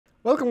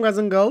Welcome guys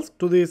and girls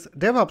to this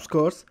DevOps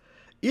course.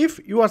 If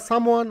you are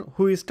someone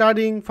who is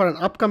studying for an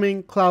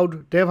upcoming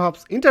cloud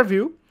DevOps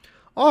interview,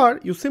 or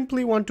you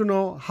simply want to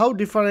know how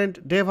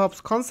different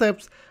DevOps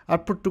concepts are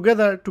put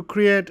together to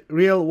create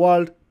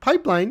real-world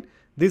pipeline,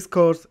 this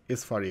course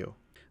is for you.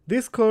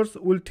 This course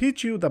will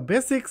teach you the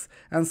basics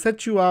and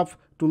set you up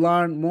to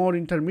learn more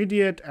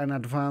intermediate and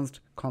advanced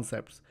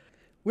concepts.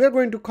 We are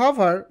going to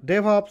cover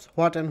DevOps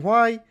what and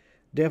why,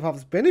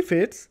 DevOps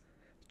benefits,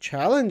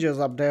 challenges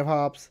of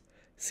DevOps,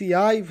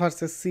 CI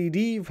versus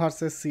CD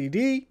versus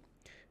CD,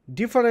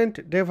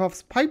 different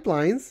DevOps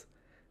pipelines,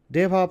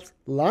 DevOps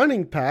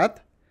learning path,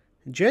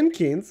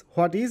 Jenkins,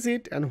 what is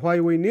it and why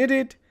we need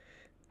it,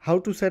 how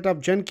to set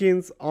up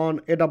Jenkins on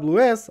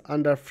AWS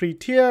under free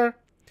tier,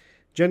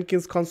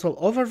 Jenkins console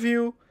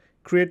overview,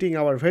 creating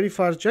our very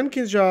first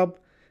Jenkins job,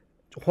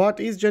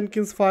 what is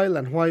Jenkinsfile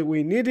and why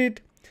we need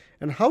it,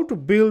 and how to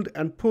build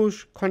and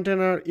push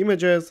container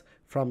images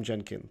from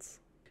Jenkins.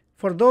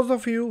 For those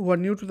of you who are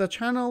new to the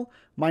channel,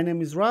 my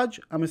name is Raj.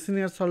 I'm a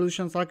Senior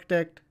Solutions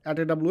Architect at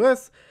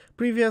AWS.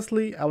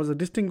 Previously, I was a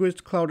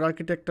Distinguished Cloud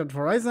Architect at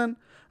Verizon.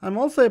 I'm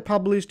also a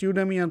published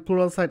Udemy and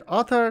Pluralsight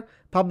author,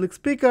 public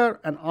speaker,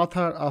 and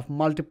author of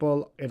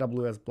multiple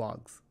AWS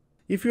blogs.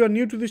 If you are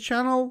new to this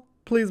channel,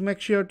 please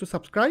make sure to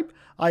subscribe.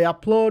 I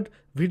upload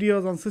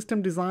videos on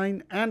system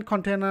design and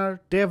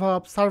container,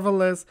 DevOps,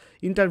 serverless,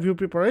 interview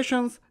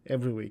preparations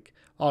every week.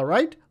 All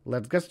right,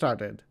 let's get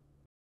started.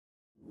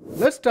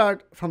 Let's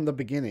start from the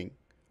beginning.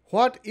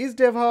 What is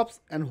DevOps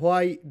and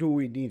why do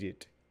we need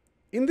it?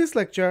 In this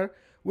lecture,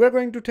 we're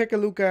going to take a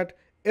look at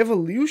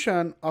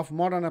evolution of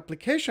modern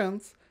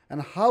applications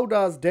and how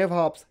does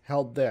DevOps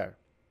help there,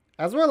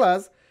 as well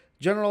as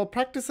general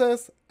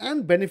practices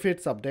and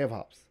benefits of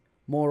DevOps.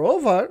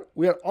 Moreover,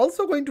 we are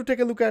also going to take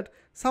a look at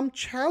some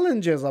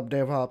challenges of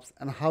DevOps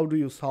and how do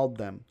you solve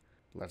them.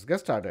 Let's get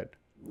started.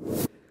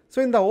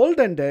 So in the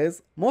olden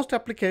days, most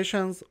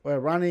applications were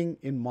running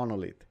in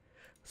monolith.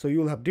 So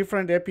you'll have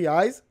different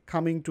APIs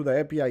coming to the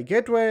API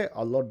gateway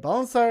or load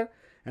balancer,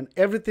 and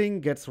everything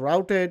gets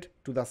routed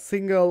to the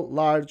single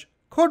large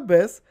code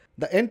base.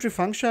 The entry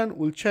function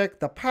will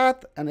check the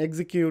path and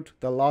execute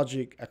the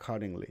logic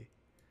accordingly.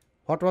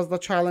 What was the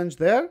challenge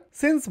there?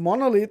 Since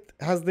monolith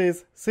has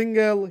this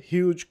single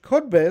huge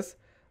code base,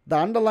 the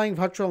underlying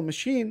virtual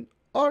machine,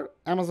 or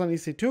Amazon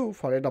EC2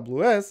 for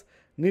AWS,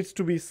 needs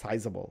to be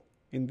sizable.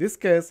 In this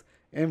case,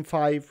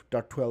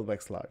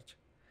 M5.12x large.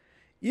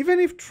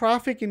 Even if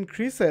traffic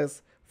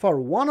increases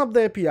for one of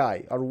the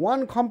API or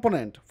one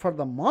component for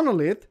the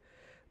monolith,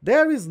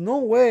 there is no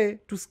way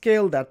to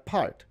scale that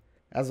part.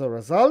 As a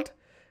result,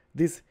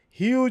 this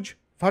huge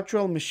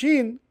virtual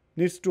machine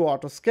needs to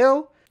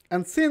auto-scale,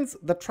 and since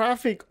the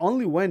traffic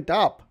only went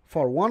up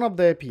for one of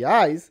the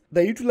APIs,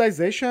 the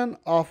utilization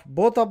of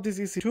both of these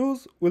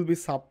EC2s will be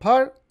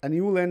subpar and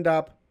you will end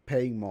up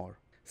paying more.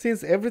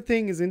 Since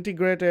everything is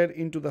integrated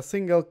into the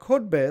single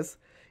code base,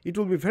 it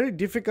will be very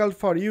difficult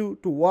for you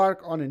to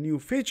work on a new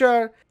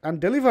feature and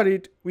deliver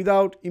it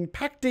without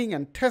impacting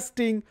and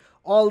testing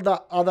all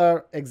the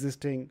other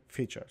existing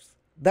features.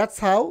 That's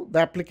how the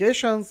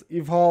applications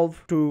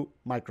evolve to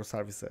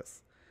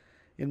microservices.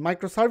 In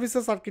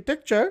microservices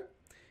architecture,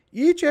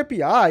 each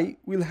API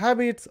will have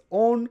its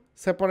own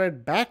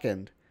separate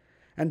backend,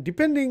 and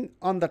depending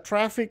on the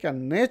traffic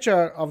and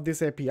nature of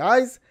these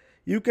APIs,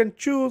 you can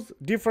choose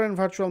different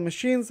virtual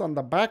machines on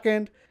the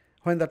backend.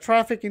 When the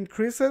traffic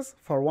increases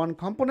for one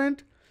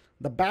component,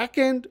 the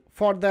backend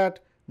for that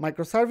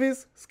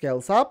microservice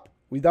scales up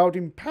without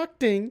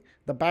impacting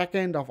the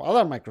backend of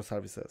other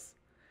microservices.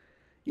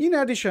 In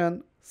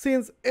addition,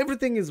 since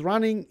everything is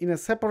running in a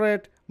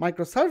separate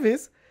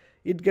microservice,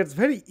 it gets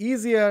very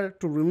easier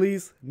to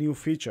release new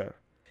feature.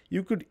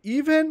 You could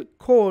even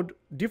code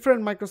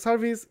different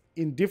microservices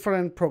in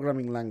different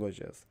programming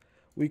languages.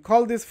 We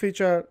call this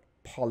feature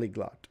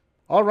polyglot.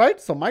 All right,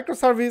 so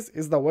microservice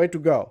is the way to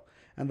go,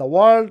 and the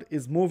world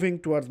is moving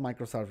towards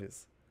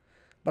microservice.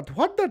 But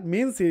what that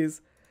means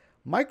is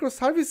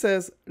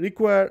microservices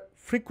require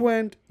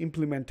frequent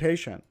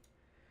implementation.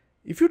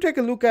 If you take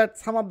a look at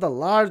some of the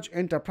large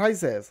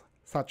enterprises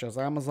such as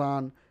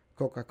Amazon,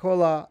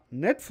 Coca-Cola,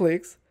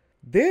 Netflix,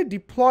 they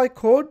deploy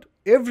code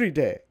every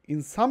day,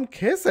 in some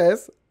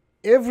cases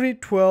every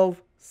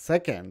 12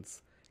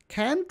 seconds.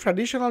 Can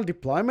traditional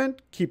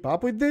deployment keep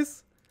up with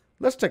this?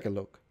 Let's take a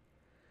look.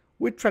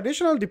 With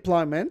traditional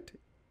deployment,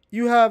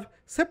 you have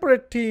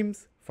separate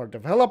teams for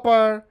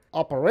developer,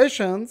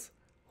 operations,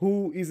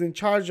 who is in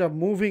charge of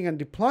moving and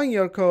deploying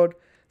your code.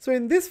 So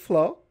in this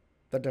flow,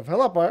 the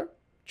developer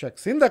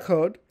checks in the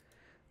code,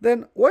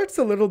 then waits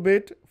a little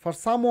bit for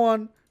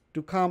someone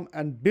to come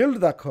and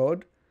build the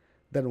code,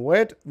 then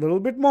wait a little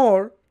bit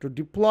more to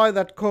deploy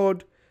that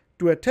code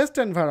to a test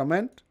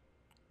environment,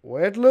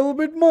 wait a little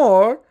bit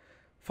more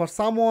for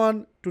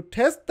someone to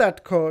test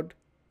that code,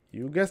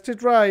 you guessed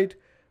it right,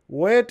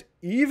 wait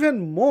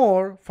even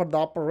more for the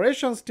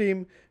operations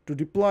team to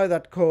deploy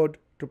that code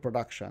to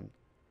production.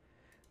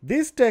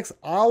 This takes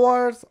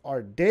hours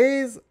or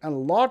days and a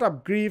lot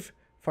of grief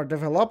for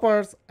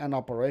developers and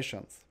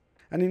operations.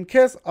 And in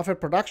case of a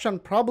production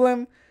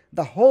problem,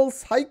 the whole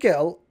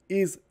cycle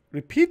is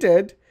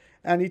repeated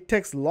and it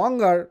takes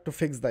longer to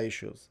fix the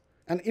issues.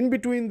 And in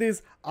between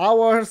these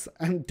hours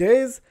and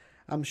days,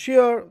 I'm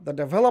sure the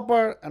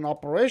developer and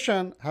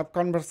operation have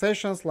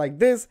conversations like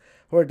this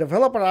where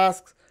developer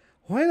asks,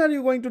 when are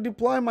you going to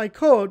deploy my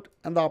code?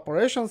 And the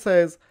operation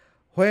says,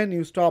 when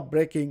you stop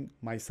breaking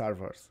my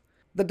servers.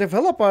 The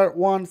developer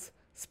wants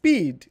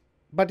speed,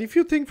 but if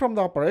you think from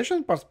the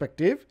operation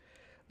perspective,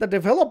 the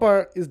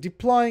developer is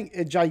deploying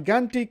a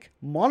gigantic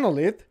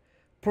monolith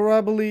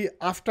probably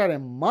after a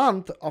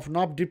month of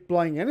not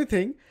deploying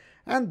anything,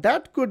 and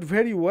that could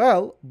very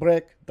well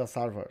break the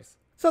servers.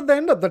 So at the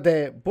end of the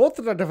day, both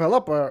the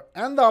developer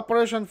and the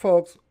operation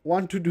folks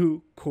want to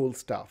do cool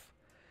stuff.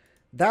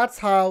 That's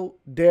how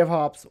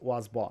DevOps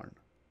was born.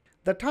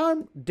 The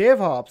term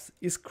DevOps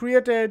is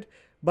created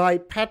by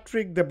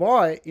Patrick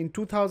DeBoy in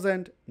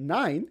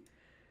 2009.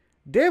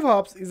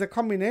 DevOps is a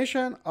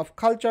combination of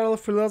cultural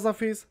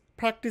philosophies,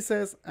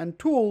 practices, and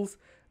tools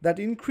that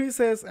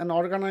increases an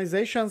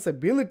organization's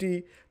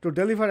ability to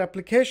deliver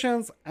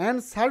applications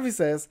and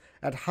services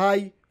at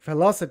high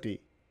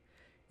velocity,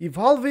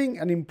 evolving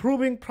and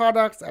improving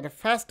products at a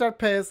faster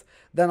pace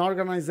than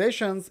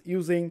organizations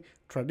using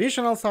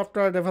traditional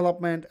software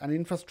development and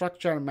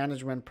infrastructure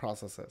management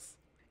processes.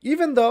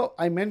 Even though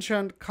I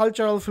mentioned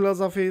cultural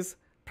philosophies,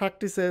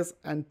 practices,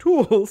 and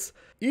tools,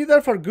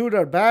 either for good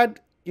or bad,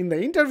 in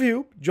the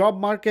interview, job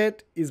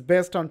market is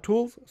based on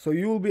tools, so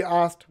you will be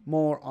asked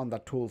more on the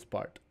tools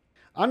part.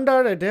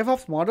 Under a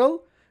DevOps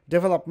model,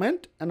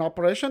 development and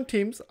operation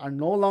teams are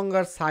no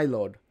longer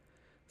siloed.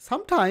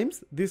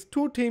 Sometimes these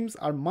two teams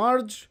are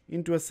merged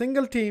into a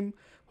single team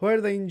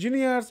where the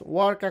engineers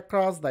work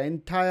across the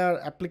entire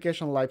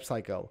application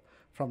lifecycle,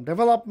 from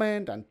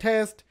development and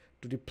test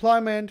to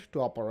deployment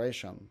to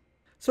operation.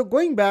 So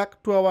going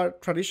back to our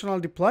traditional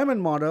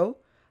deployment model,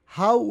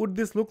 how would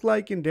this look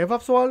like in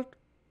DevOps world?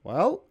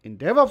 Well, in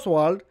DevOps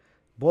world,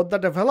 both the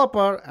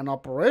developer and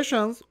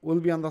operations will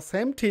be on the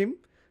same team.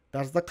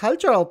 That's the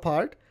cultural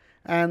part,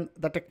 and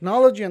the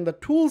technology and the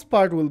tools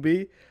part will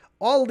be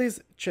all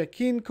this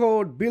check-in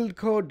code, build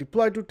code,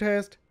 deploy to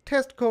test,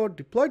 test code,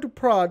 deploy to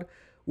prod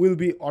will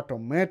be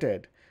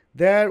automated.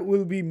 There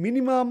will be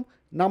minimum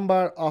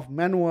number of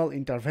manual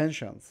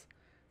interventions.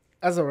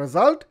 As a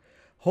result,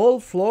 whole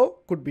flow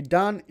could be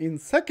done in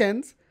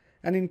seconds,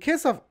 and in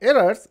case of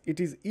errors, it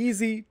is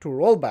easy to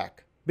roll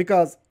back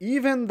because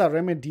even the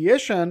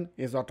remediation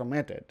is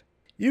automated.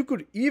 You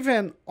could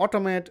even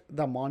automate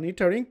the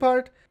monitoring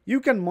part. You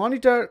can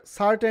monitor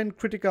certain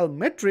critical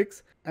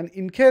metrics, and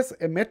in case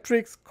a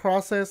metric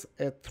crosses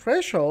a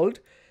threshold,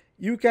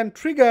 you can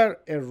trigger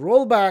a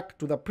rollback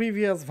to the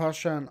previous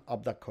version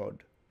of the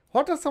code.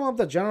 What are some of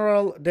the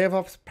general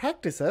DevOps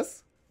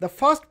practices? The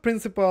first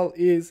principle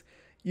is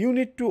you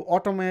need to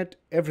automate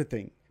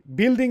everything.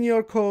 Building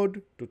your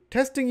code, to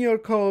testing your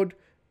code,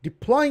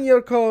 deploying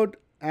your code,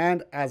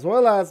 and as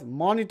well as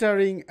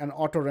monitoring and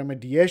auto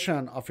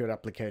remediation of your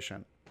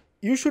application.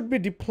 You should be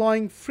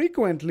deploying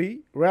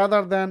frequently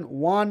rather than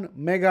one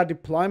mega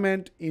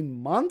deployment in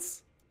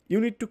months.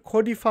 You need to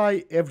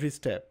codify every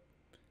step.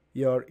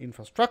 Your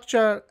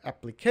infrastructure,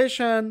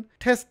 application,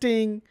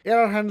 testing,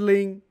 error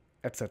handling,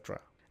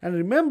 etc. And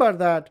remember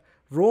that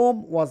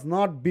Rome was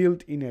not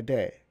built in a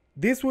day.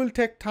 This will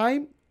take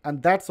time,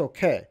 and that's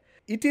okay.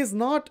 It is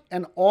not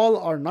an all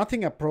or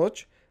nothing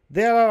approach.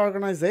 There are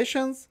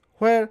organizations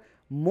where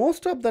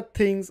most of the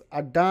things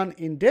are done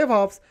in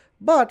DevOps,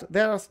 but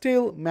there are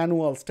still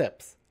manual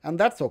steps, and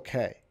that's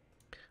okay.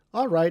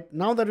 Alright,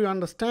 now that you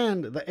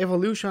understand the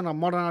evolution of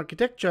modern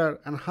architecture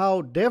and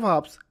how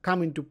DevOps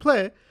come into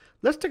play,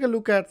 let's take a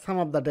look at some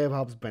of the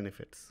DevOps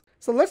benefits.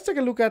 So let's take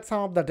a look at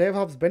some of the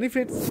DevOps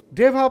benefits.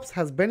 DevOps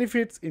has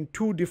benefits in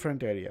two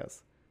different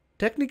areas,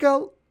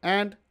 technical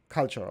and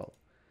cultural.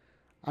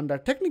 Under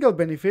technical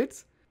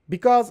benefits,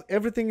 because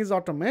everything is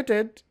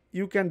automated,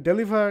 you can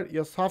deliver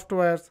your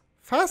softwares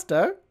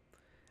faster,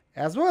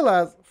 as well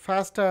as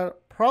faster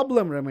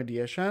problem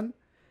remediation,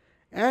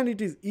 and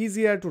it is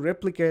easier to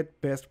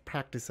replicate best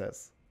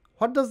practices.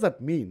 What does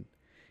that mean?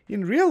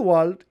 In real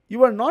world,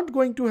 you are not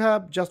going to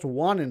have just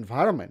one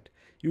environment.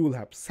 You will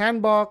have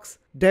sandbox,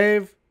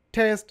 dev,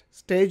 test,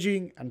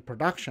 staging, and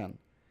production.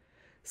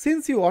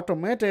 Since you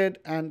automated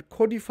and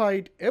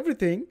codified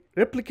everything,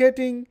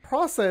 replicating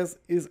process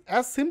is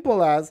as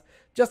simple as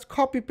just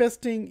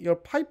copy-pasting your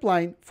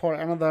pipeline for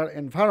another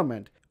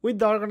environment with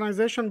the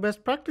organization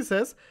best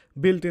practices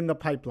built in the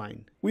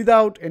pipeline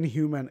without any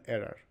human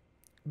error.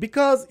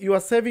 Because you are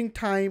saving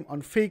time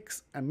on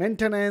fix and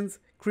maintenance,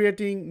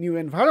 creating new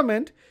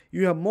environment,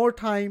 you have more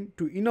time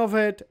to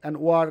innovate and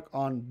work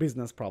on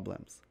business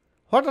problems.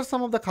 What are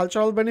some of the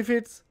cultural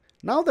benefits?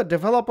 Now the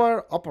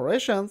developer,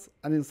 operations,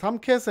 and in some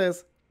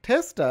cases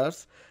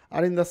testers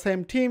are in the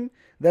same team,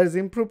 there is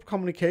improved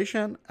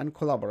communication and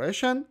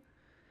collaboration.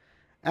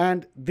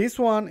 And this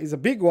one is a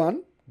big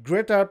one,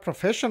 greater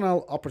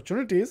professional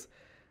opportunities.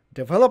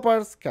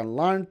 Developers can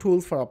learn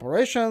tools for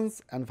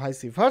operations and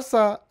vice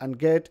versa and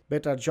get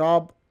better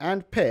job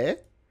and pay,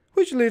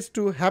 which leads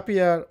to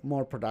happier,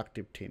 more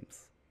productive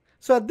teams.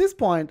 So at this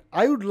point,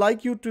 I would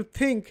like you to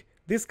think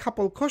these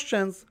couple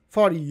questions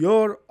for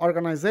your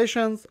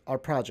organizations or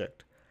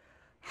project.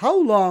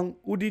 How long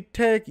would it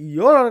take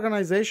your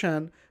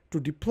organization to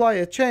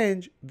deploy a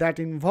change that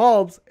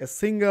involves a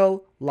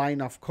single line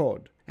of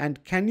code?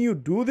 And can you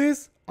do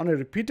this on a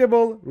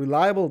repeatable,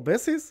 reliable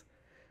basis?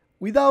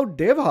 Without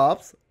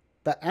DevOps,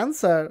 the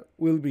answer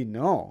will be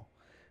no.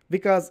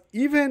 Because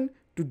even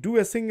to do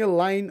a single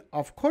line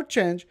of code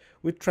change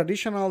with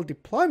traditional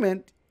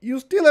deployment,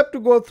 you still have to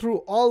go through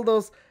all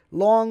those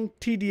long,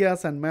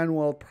 tedious, and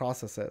manual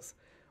processes.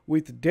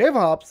 With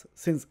DevOps,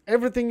 since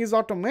everything is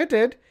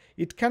automated,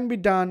 it can be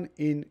done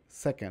in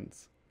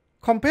seconds.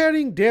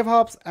 Comparing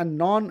DevOps and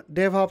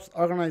non-DevOps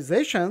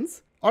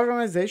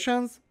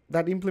organizations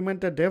that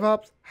implemented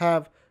DevOps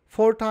have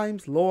 4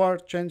 times lower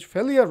change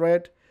failure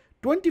rate,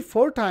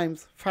 24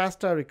 times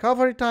faster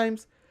recovery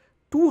times,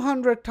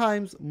 200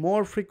 times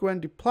more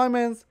frequent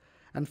deployments,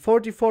 and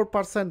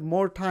 44%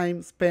 more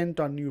time spent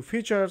on new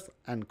features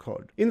and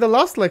code. In the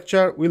last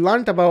lecture, we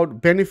learned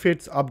about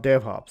benefits of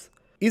DevOps.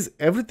 Is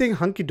everything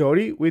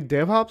hunky-dory with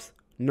DevOps?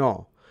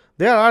 No.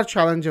 There are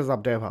challenges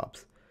of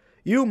DevOps.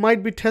 You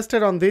might be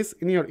tested on this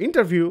in your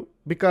interview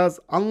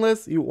because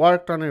unless you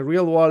worked on a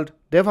real-world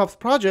DevOps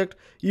project,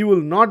 you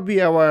will not be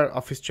aware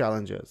of its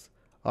challenges.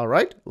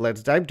 Alright,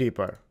 let's dive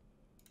deeper.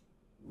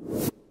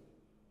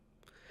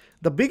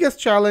 The biggest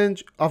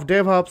challenge of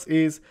DevOps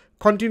is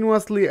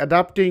continuously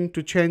adapting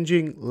to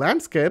changing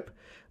landscape.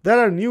 There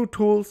are new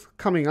tools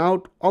coming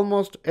out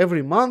almost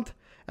every month,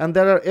 and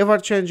there are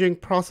ever-changing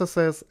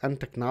processes and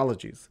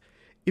technologies.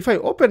 If I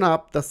open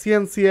up the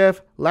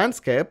CNCF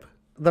landscape,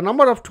 the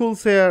number of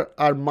tools here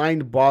are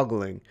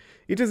mind-boggling.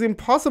 It is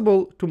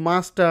impossible to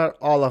master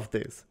all of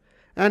this.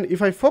 And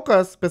if I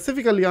focus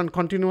specifically on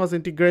continuous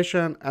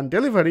integration and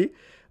delivery,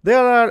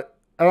 there are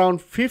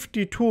around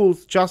 50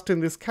 tools just in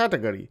this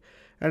category.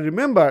 And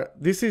remember,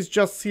 this is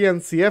just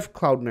CNCF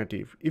Cloud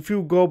Native. If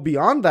you go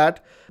beyond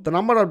that, the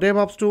number of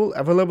DevOps tools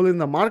available in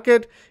the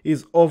market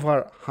is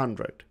over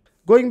 100.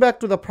 Going back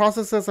to the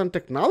processes and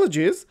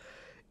technologies,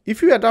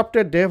 if you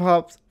adopted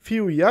DevOps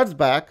few years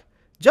back,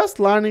 just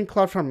learning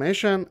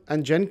CloudFormation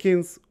and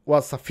Jenkins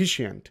was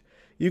sufficient.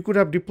 You could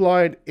have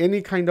deployed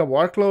any kind of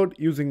workload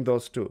using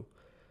those two.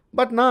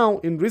 But now,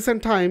 in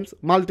recent times,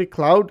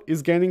 multi-cloud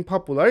is gaining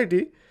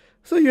popularity,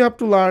 so you have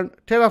to learn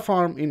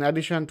Terraform in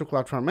addition to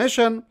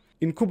CloudFormation.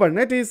 In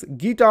Kubernetes,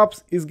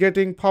 GitOps is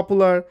getting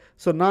popular,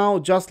 so now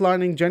just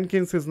learning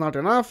Jenkins is not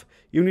enough.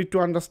 You need to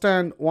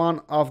understand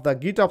one of the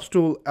GitOps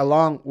tool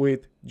along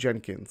with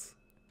Jenkins.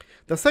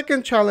 The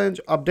second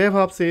challenge of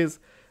DevOps is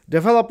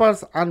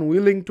developers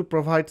unwilling to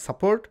provide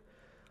support.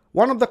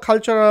 One of the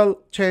cultural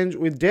change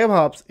with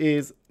DevOps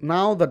is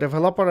now the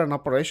developer and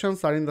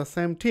operations are in the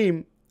same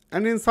team,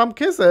 and in some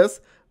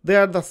cases, they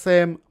are the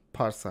same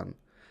person.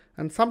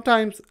 And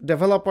sometimes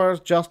developers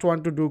just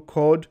want to do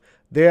code.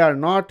 They are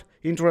not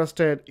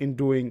interested in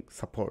doing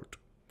support.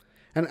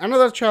 And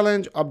another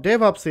challenge of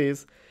DevOps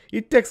is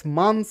it takes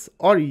months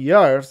or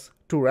years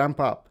to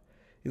ramp up.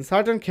 In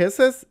certain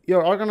cases,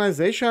 your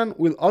organization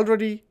will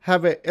already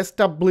have an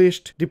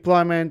established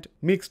deployment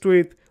mixed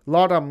with a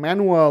lot of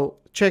manual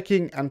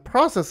checking and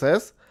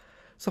processes.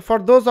 So for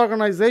those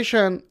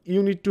organizations,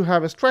 you need to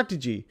have a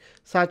strategy,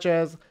 such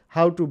as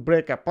how to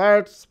break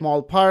apart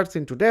small parts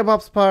into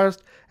DevOps parts,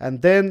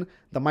 and then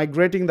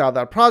migrating the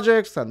other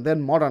projects, and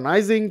then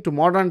modernizing to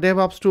modern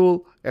DevOps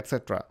tool,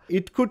 etc.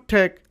 It could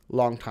take a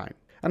long time.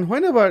 And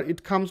whenever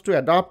it comes to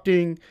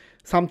adopting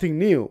something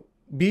new,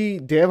 be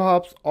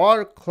DevOps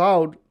or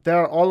cloud, there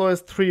are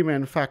always 3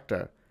 main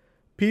factors: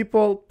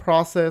 people,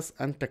 process,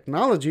 and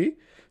technology.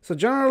 So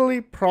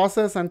generally,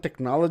 process and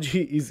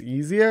technology is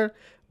easier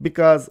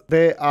because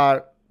they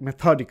are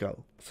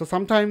methodical. So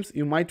sometimes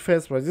you might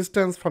face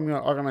resistance from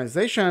your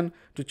organization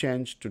to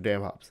change to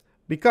DevOps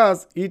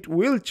because it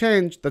will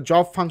change the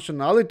job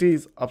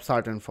functionalities of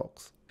certain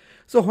folks.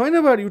 So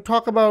whenever you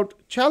talk about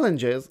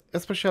challenges,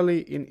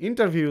 especially in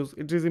interviews,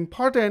 it is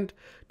important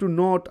to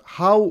note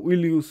how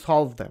will you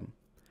solve them.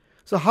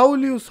 So how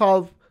will you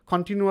solve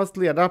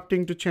continuously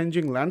adapting to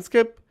changing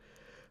landscape?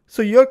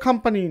 So your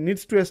company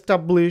needs to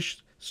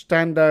establish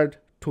standard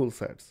tool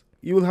sets.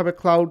 You will have a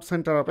Cloud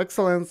Center of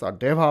Excellence or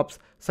DevOps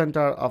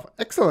Center of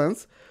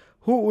Excellence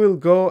who will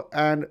go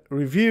and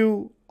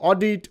review,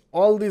 audit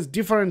all these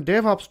different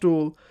DevOps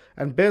tools,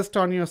 and based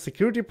on your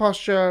security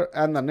posture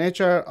and the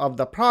nature of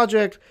the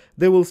project,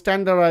 they will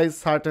standardize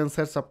certain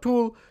sets of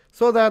tools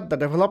so that the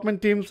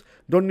development teams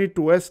don't need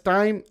to waste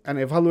time and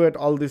evaluate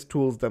all these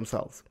tools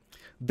themselves.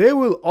 They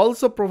will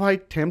also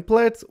provide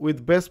templates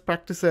with best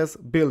practices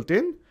built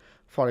in.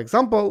 For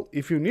example,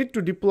 if you need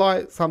to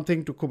deploy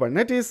something to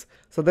Kubernetes,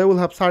 so they will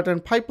have certain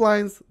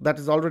pipelines that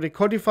is already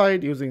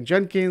codified using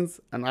Jenkins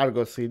and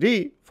Argo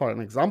CD, for an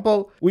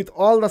example, with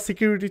all the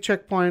security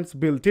checkpoints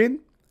built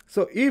in.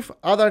 So if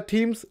other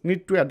teams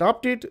need to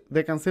adopt it,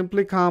 they can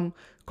simply come,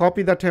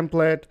 copy the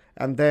template,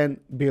 and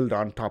then build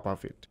on top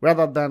of it,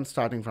 rather than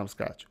starting from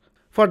scratch.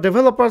 For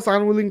developers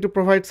unwilling to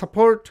provide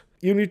support,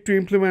 you need to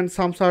implement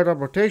some sort of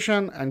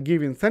rotation and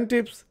give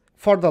incentives.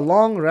 For the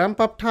long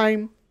ramp-up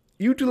time,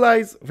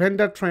 utilize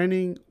vendor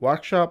training,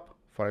 workshop,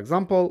 For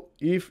example,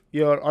 if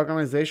your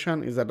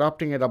organization is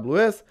adopting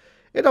AWS,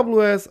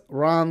 AWS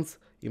runs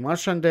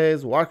immersion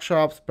days,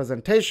 workshops,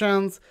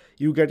 presentations.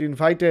 You get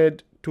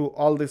invited to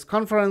all these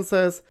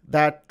conferences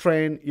that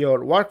train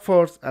your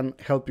workforce and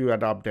help you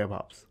adopt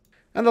DevOps.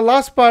 And the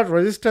last part,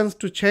 resistance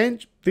to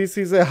change. This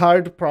is a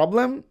hard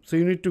problem, so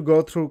you need to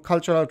go through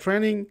cultural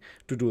training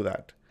to do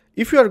that.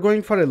 If you are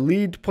going for a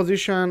lead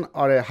position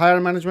or a higher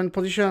management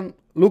position,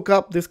 look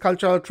up this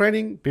cultural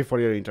training before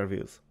your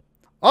interviews.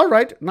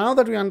 Alright, now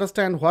that we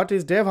understand what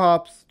is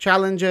DevOps,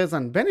 challenges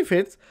and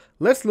benefits,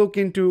 let's look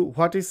into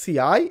what is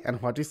CI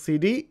and what is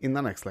CD in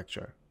the next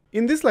lecture.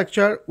 In this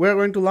lecture, we are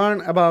going to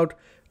learn about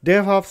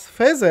DevOps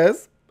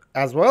phases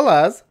as well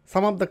as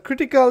some of the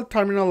critical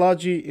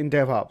terminology in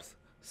DevOps: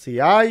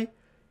 CI,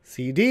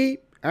 CD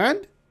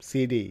and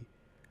CD.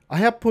 I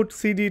have put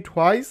CD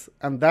twice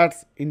and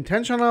that's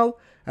intentional,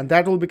 and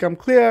that will become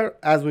clear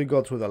as we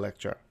go through the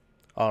lecture.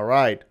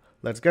 Alright,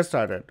 let's get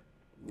started.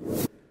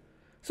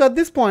 So at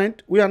this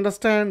point, we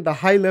understand the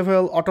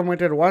high-level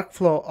automated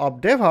workflow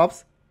of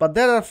DevOps, but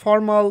there are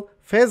formal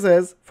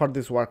phases for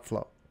this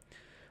workflow.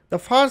 The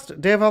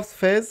first DevOps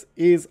phase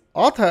is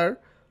author,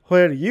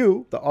 where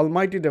you, the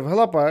almighty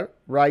developer,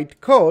 write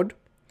code.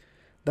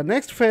 The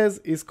next phase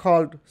is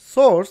called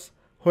source,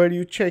 where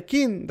you check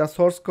in the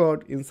source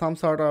code in some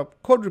sort of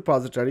code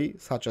repository,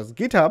 such as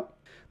GitHub.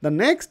 The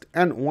next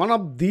and one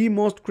of the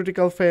most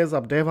critical phase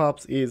of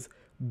DevOps is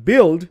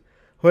build,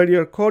 where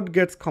your code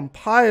gets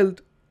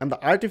compiled and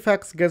the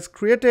artifacts gets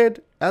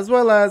created as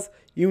well as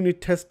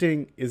unit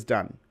testing is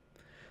done.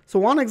 So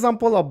one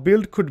example of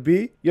build could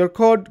be your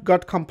code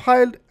got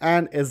compiled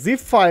and a zip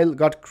file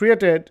got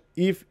created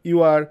if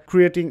you are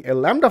creating a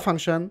Lambda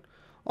function,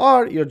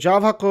 or your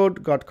Java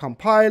code got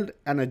compiled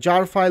and a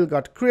jar file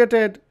got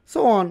created,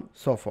 so on,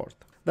 so forth.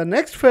 The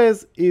next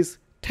phase is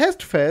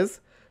test phase.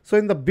 So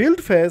in the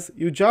build phase,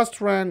 you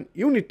just ran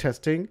unit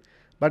testing,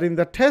 but in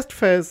the test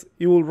phase,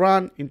 you will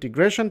run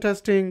integration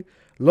testing,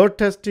 load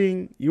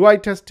testing, UI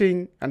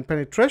testing, and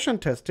penetration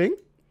testing.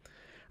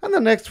 And the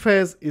next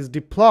phase is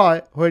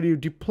deploy, where you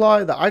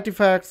deploy the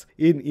artifacts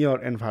in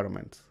your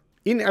environments.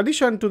 In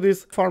addition to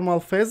these formal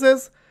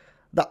phases,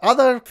 the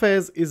other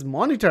phase is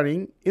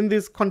monitoring. In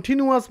this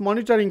continuous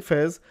monitoring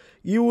phase,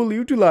 you will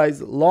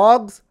utilize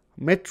logs,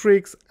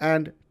 metrics,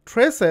 and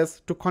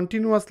traces to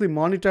continuously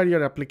monitor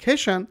your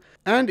application,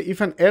 and if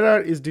an error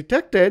is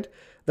detected,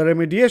 the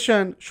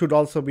remediation should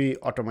also be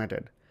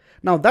automated.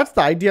 Now that's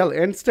the ideal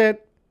end state,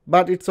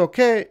 but it's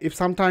okay if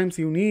sometimes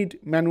you need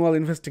manual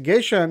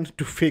investigation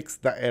to fix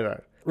the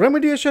error.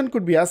 Remediation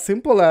could be as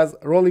simple as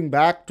rolling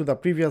back to the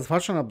previous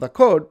version of the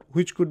code,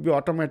 which could be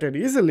automated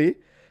easily.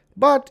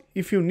 But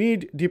if you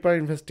need deeper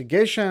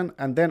investigation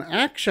and then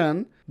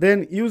action,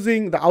 then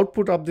using the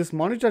output of this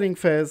monitoring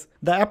phase,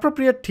 the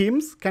appropriate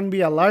teams can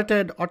be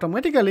alerted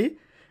automatically,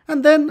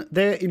 and then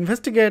they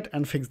investigate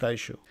and fix the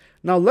issue.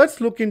 Now let's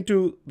look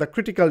into the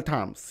critical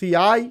terms,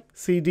 CI,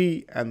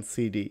 CD, and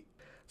CD.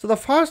 So the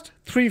first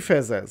three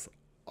phases,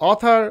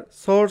 author,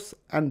 source,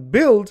 and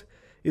build,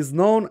 is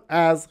known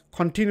as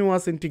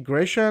continuous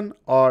integration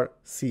or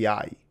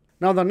CI.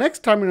 Now the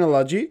next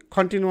terminology,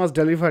 continuous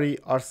delivery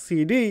or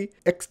CD,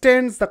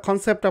 extends the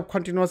concept of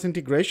continuous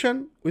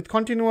integration. With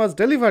continuous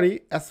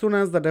delivery, as soon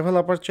as the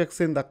developer checks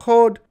in the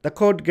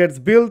code gets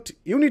built,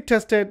 unit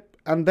tested,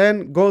 and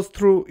then goes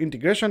through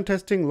integration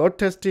testing, load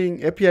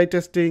testing, API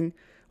testing,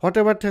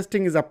 whatever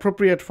testing is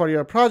appropriate for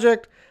your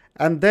project,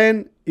 and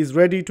then is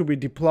ready to be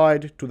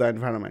deployed to the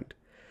environment.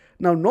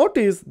 Now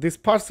notice this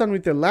person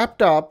with a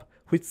laptop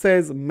which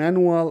says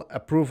manual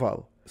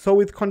approval. So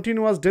with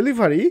continuous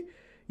delivery,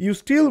 you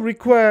still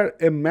require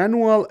a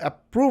manual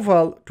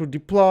approval to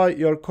deploy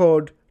your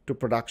code to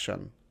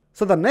production.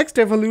 So the next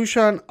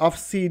evolution of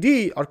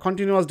CD or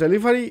continuous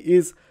delivery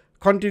is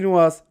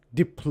continuous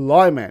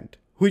deployment,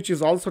 which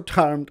is also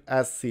termed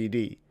as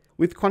CD.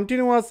 With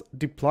continuous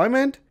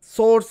deployment,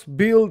 source,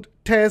 build,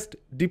 test,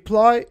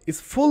 deploy is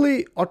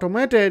fully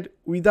automated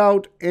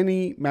without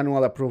any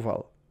manual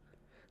approval.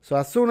 So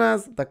as soon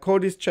as the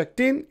code is checked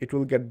in, it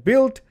will get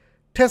built,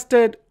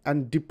 tested,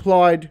 and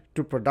deployed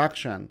to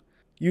production.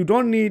 You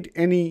don't need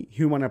any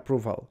human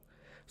approval.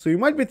 So you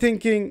might be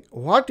thinking,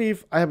 what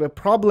if I have a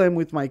problem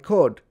with my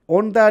code?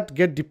 Won't that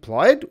get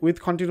deployed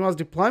with continuous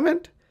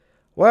deployment?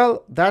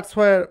 Well, that's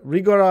where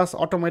rigorous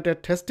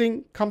automated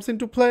testing comes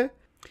into play.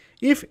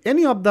 If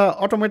any of the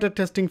automated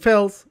testing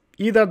fails,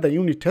 either the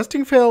unit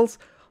testing fails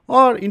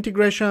or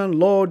integration,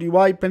 load,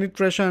 UI,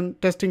 penetration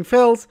testing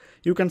fails,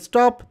 you can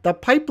stop the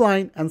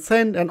pipeline and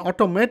send an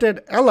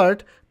automated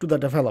alert to the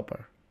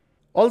developer.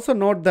 Also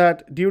note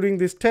that during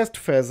these test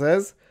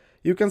phases,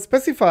 you can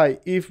specify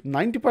if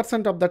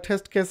 90% of the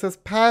test cases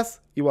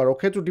pass, you are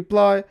okay to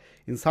deploy.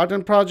 In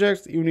certain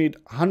projects, you need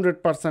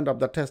 100% of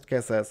the test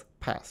cases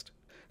passed.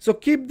 So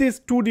keep these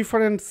two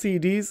different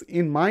CDs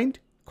in mind.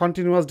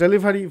 Continuous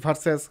delivery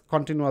versus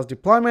continuous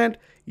deployment.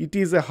 It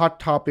is a hot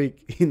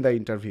topic in the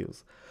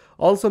interviews.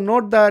 Also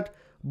note that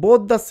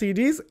both the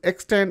CDs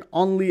extend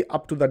only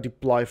up to the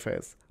deploy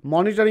phase,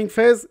 monitoring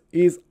phase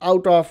is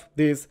out of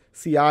this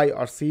CI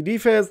or CD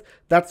phase.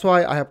 That's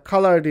why I have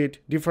colored it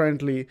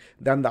differently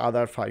than the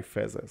other 5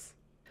 phases.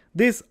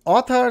 This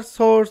author,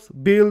 source,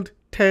 build,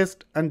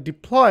 test, and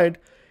deployed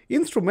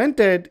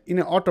instrumented in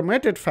an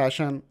automated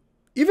fashion,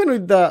 even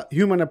with the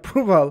human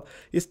approval,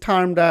 is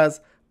termed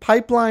as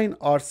pipeline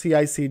or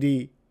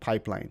CI/CD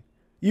pipeline.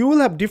 You will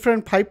have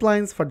different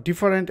pipelines for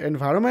different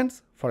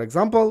environments. For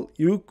example,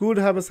 you could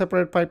have a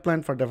separate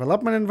pipeline for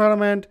development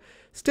environment,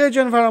 stage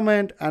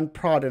environment, and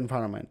prod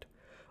environment.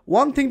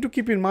 One thing to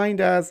keep in mind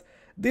is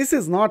this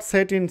is not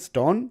set in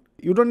stone.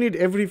 You don't need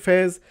every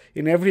phase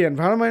in every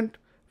environment.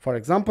 For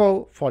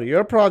example, for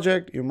your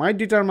project, you might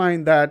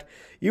determine that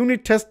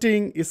unit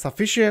testing is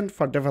sufficient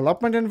for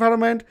development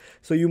environment,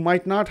 so you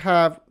might not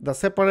have the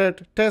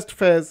separate test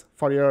phase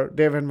for your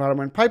dev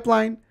environment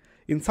pipeline.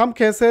 In some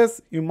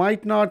cases, you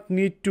might not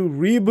need to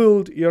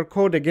rebuild your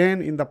code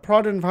again in the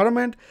prod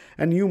environment,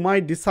 and you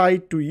might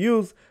decide to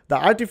use the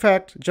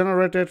artifact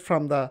generated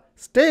from the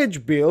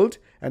stage build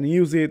and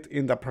use it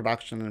in the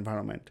production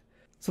environment.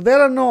 So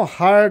there are no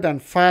hard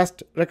and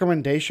fast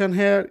recommendation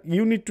here.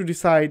 You need to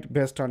decide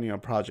based on your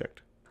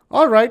project.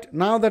 Alright,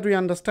 now that we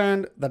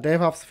understand the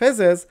DevOps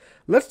phases,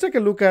 let's take a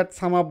look at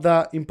some of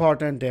the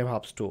important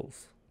DevOps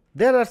tools.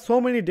 There are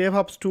so many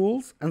DevOps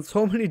tools and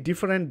so many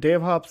different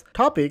DevOps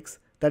topics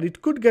that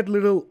it could get a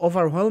little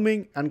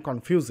overwhelming and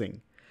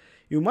confusing.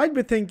 You might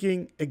be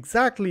thinking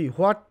exactly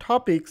what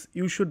topics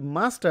you should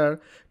master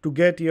to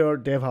get your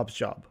DevOps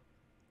job.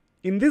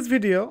 In this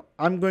video,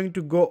 I'm going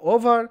to go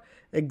over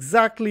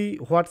exactly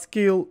what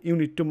skill you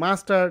need to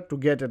master to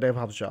get a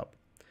DevOps job.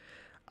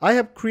 I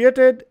have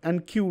created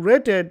and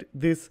curated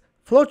this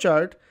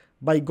flowchart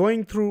by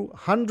going through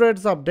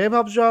hundreds of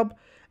DevOps jobs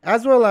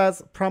as well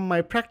as from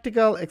my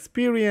practical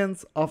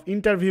experience of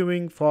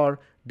interviewing for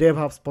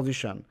DevOps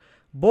position,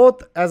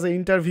 both as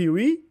an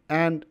interviewee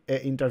and an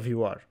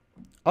interviewer.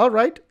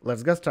 Alright,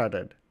 let's get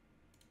started.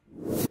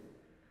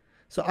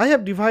 So I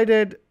have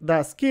divided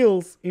the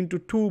skills into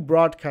 2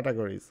 broad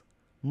categories: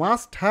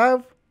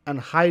 must-have and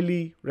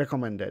highly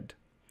recommended.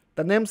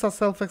 The names are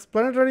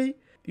self-explanatory.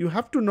 You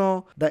have to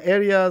know the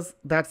areas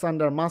that's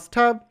under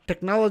must-have,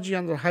 technology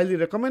under highly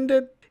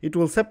recommended. It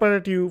will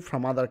separate you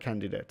from other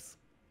candidates.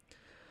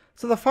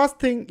 So the first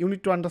thing you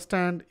need to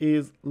understand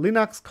is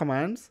Linux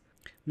commands.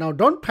 Now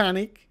don't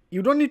panic.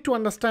 You don't need to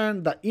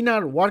understand the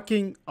inner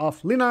working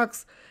of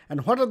Linux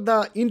and what are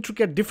the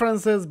intricate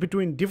differences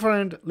between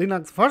different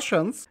Linux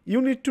versions.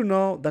 You need to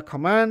know the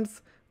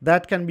commands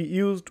that can be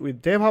used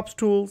with DevOps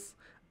tools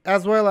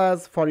as well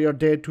as for your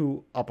day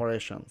 2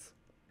 operations.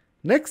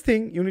 Next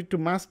thing you need to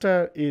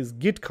master is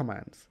Git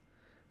commands.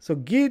 So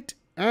Git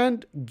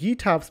and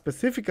GitHub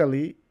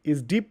specifically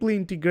is deeply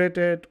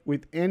integrated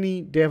with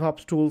any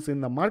DevOps tools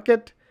in the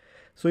market.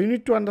 So you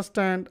need to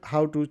understand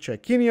how to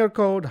check in your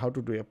code, how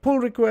to do a pull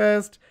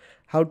request,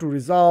 how to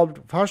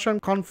resolve version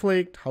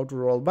conflict, how to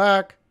roll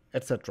back,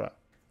 etc.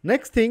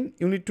 Next thing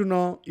you need to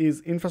know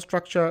is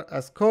infrastructure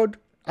as code.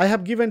 I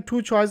have given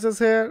 2 choices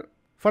here.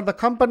 For the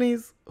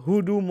companies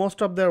who do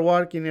most of their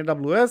work in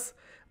AWS,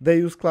 they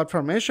use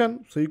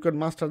CloudFormation, so you could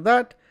master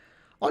that.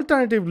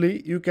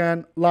 Alternatively, you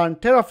can learn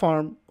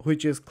Terraform,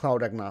 which is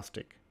cloud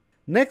agnostic.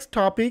 Next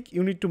topic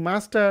you need to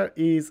master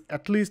is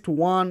at least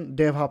one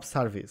DevOps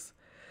service.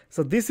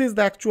 So this is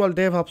the actual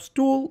DevOps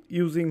tool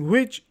using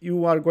which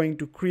you are going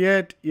to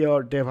create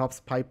your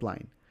DevOps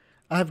pipeline.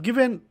 I have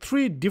given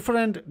 3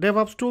 different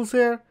DevOps tools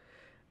here.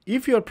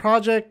 If your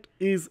project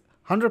is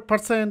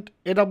 100%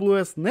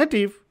 AWS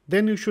native,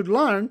 then you should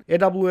learn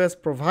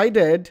AWS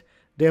provided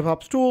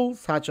DevOps tools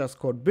such as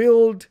code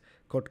build,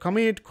 code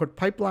commit, code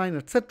pipeline,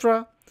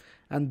 etc.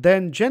 And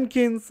then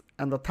Jenkins,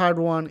 and the third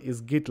one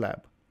is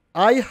GitLab.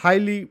 I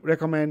highly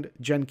recommend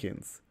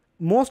Jenkins.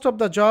 Most of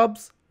the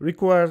jobs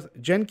requires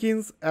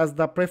Jenkins as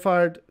the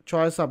preferred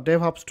choice of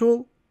DevOps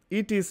tool.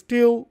 It is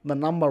still the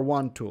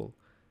 #1 tool.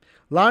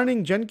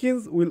 Learning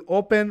Jenkins will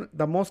open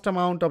the most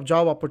amount of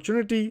job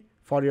opportunity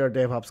for your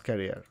DevOps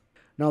career.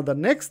 Now the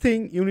next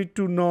thing you need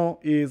to know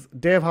is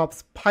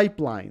DevOps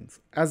pipelines,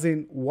 as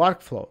in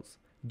workflows.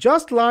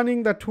 Just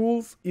learning the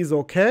tools is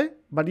okay,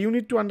 but you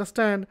need to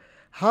understand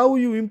how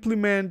you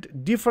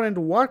implement different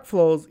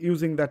workflows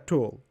using that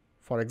tool.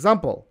 For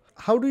example,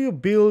 how do you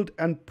build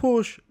and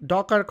push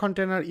Docker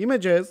container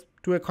images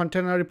to a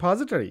container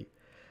repository?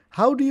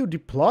 How do you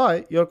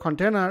deploy your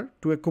container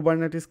to a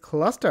Kubernetes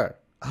cluster?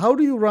 How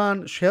do you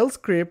run shell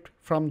script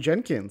from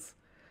Jenkins?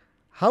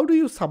 How do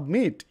you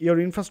submit your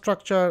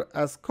infrastructure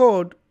as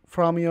code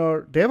from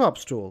your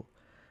DevOps tool?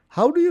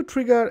 How do you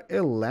trigger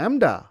a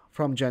Lambda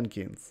from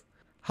Jenkins?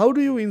 How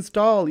do you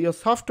install your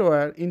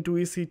software into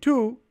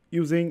EC2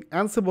 using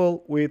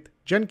Ansible with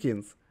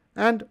Jenkins?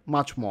 And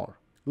much more.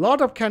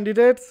 Lot of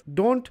candidates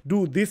don't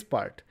do this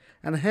part,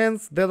 and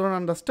hence they don't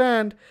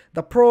understand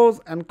the pros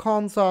and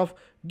cons of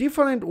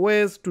different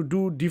ways to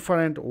do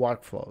different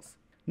workflows.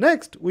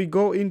 Next, we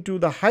go into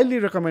the highly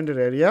recommended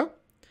area.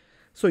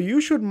 So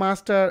you should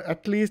master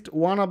at least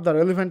one of the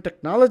relevant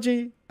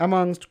technology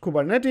amongst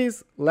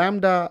Kubernetes,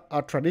 Lambda,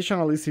 or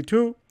traditional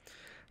EC2.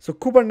 So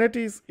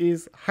Kubernetes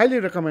is highly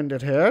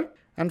recommended here.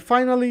 And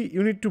finally,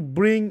 you need to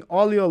bring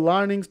all your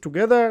learnings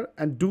together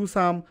and do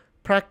some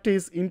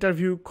practice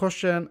interview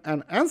question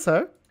and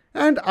answer.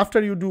 And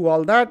after you do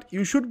all that,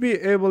 you should be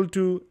able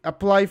to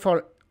apply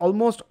for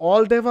almost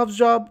all DevOps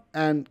job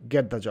and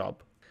get the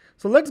job.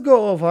 So let's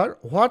go over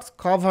what's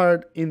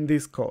covered in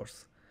this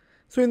course.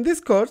 So in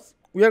this course,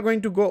 we are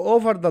going to go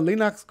over the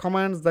Linux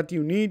commands that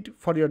you need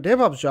for your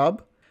DevOps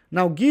job.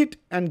 Now Git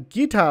and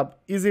GitHub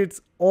is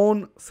its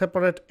own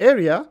separate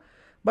area,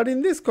 but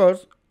in this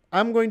course,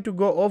 I'm going to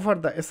go over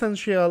the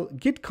essential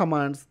Git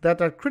commands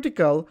that are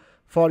critical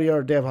for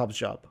your DevOps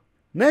job.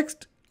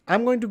 Next,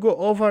 I'm going to go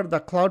over the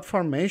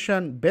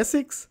CloudFormation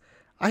basics.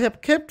 I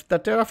have kept the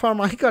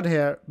Terraform icon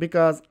here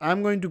because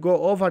I'm going to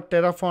go over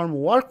Terraform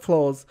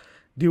workflows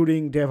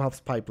during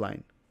DevOps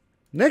pipeline.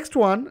 Next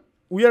one,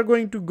 we are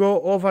going to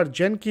go over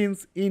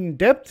Jenkins in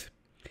depth.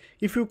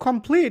 If you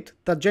complete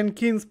the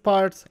Jenkins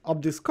parts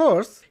of this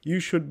course,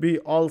 you should be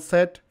all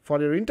set for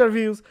your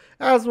interviews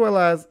as well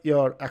as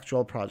your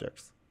actual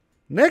projects.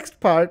 Next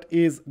part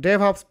is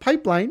DevOps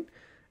pipeline.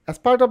 As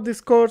part of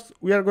this course,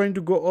 we are going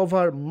to go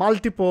over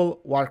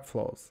multiple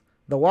workflows.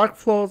 The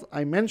workflows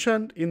I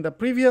mentioned in the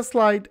previous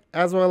slide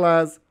as well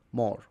as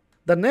more.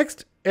 The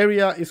next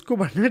area is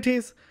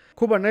Kubernetes.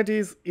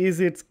 Kubernetes is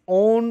its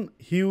own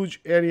huge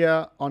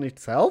area on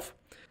itself.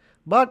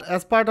 But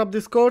as part of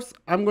this course,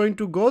 I'm going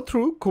to go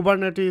through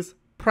Kubernetes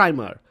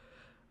primer.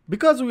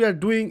 Because we are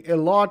doing a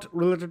lot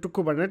related to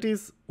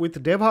Kubernetes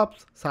with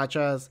DevOps, such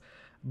as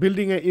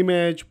building an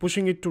image,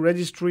 pushing it to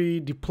registry,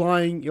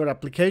 deploying your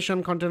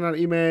application container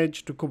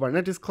image to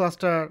Kubernetes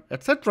cluster,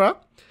 etc.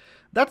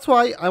 That's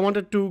why I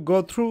wanted to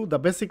go through the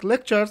basic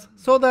lectures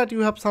so that you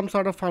have some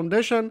sort of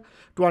foundation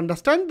to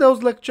understand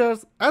those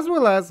lectures as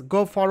well as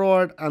go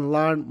forward and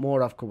learn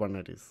more of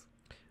Kubernetes.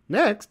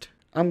 Next,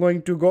 I'm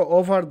going to go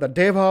over the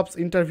DevOps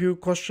interview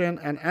question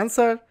and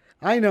answer.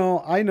 I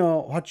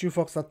know what you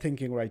folks are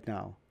thinking right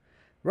now.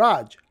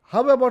 Raj,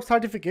 how about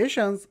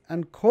certifications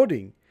and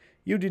coding?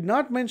 You did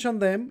not mention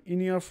them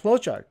in your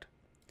flowchart.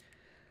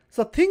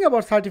 So thing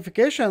about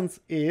certifications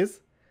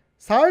is,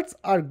 certs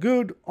are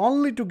good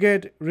only to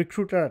get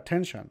recruiter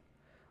attention.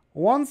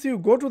 Once you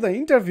go to the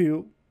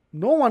interview,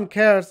 no one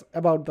cares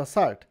about the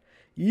cert.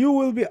 You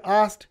will be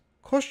asked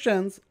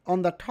questions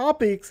on the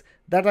topics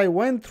that I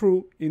went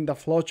through in the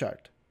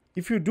flowchart.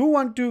 If you do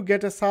want to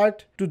get a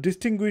cert to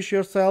distinguish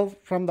yourself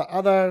from the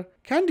other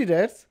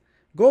candidates,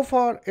 go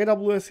for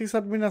AWS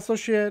Sysadmin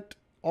Associate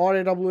or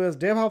AWS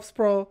DevOps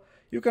Pro.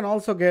 You can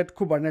also get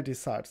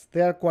Kubernetes certs.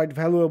 They are quite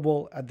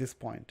valuable at this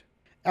point.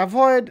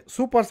 Avoid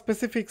super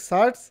specific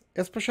certs,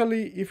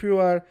 especially if you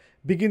are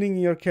beginning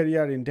your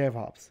career in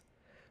DevOps.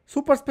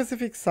 Super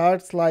specific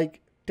certs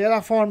like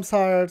Terraform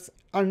certs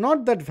are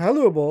not that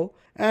valuable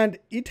and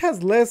it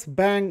has less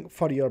bang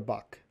for your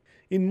buck.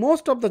 In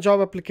most of the job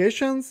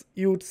applications,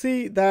 you would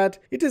see that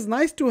it is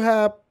nice to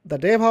have the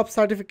DevOps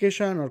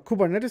certification or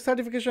Kubernetes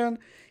certification.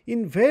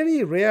 In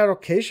very rare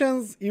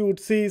occasions, you would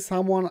see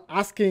someone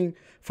asking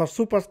for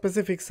super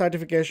specific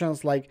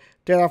certifications like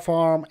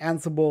Terraform,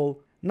 Ansible.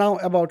 Now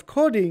about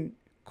coding,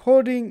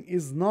 coding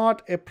is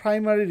not a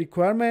primary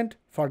requirement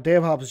for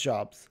DevOps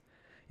jobs.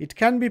 It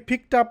can be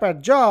picked up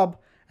at job,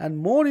 and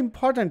more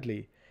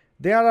importantly,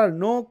 there are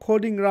no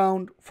coding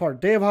round for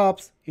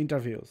DevOps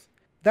interviews.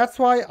 That's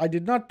why I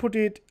did not put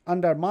it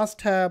under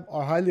must-have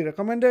or highly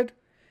recommended.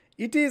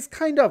 It is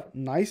kind of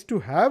nice to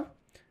have.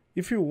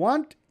 If you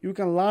want, you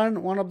can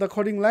learn one of the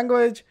coding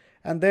language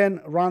and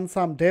then run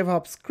some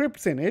DevOps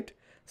scripts in it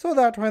so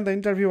that when the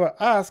interviewer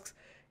asks,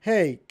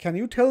 hey, can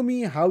you tell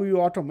me how you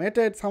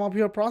automated some of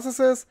your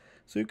processes?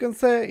 So you can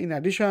say, in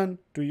addition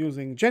to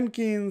using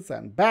Jenkins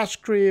and bash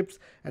scripts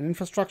and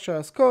infrastructure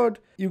as code,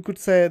 you could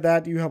say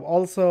that you have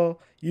also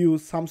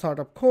used some sort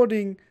of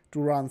coding to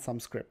run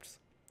some scripts.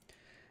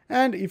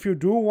 And if you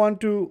do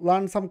want to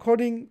learn some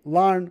coding,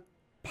 learn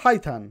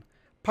Python.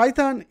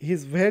 Python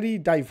is very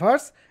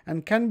diverse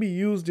and can be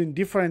used in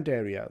different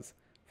areas.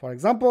 For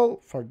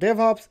example, for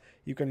DevOps,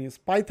 you can use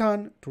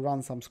Python to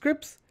run some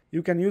scripts.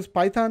 You can use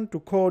Python to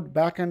code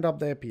backend of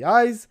the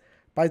APIs.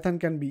 Python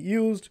can be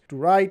used to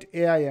write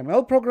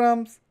AI/ML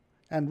programs.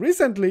 And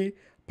recently,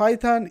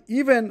 Python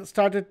even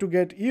started to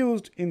get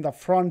used in the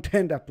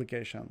front-end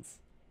applications.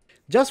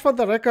 Just for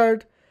the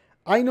record,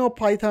 I know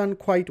Python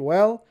quite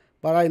well,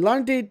 but I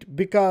learned it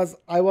because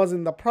I was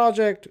in the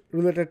project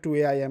related to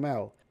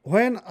AI/ML.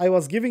 When I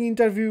was giving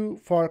interview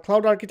for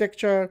cloud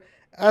architecture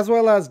as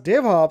well as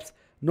DevOps,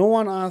 no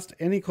one asked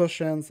any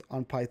questions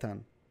on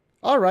Python.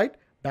 All right,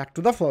 back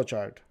to the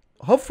flowchart.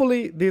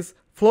 Hopefully this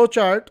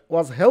flowchart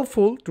was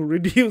helpful to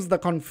reduce the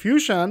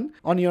confusion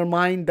on your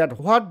mind that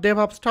what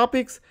DevOps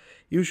topics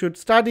you should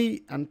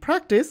study and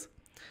practice.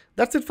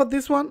 That's it for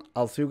this one.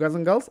 I'll see you guys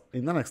and girls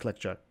in the next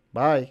lecture.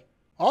 Bye.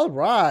 All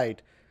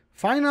right.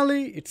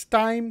 Finally, it's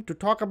time to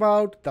talk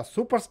about the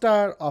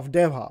superstar of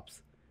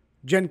DevOps,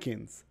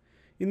 Jenkins.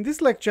 In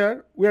this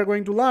lecture, we are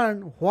going to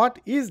learn what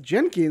is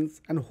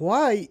Jenkins and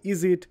why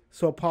is it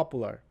so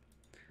popular.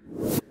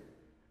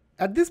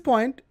 At this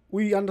point,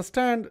 we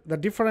understand the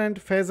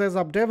different phases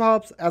of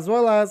DevOps as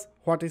well as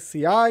what is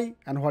CI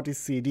and what is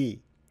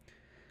CD.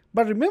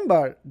 But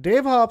remember,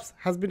 DevOps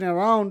has been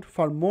around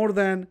for more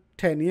than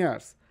 10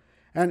 years,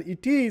 and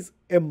it is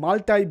a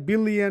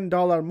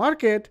multi-billion-dollar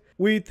market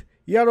with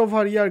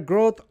year-over-year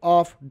growth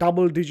of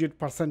double-digit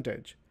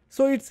percentage.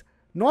 So it's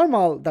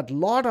normal that a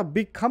lot of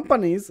big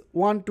companies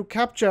want to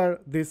capture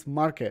this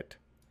market.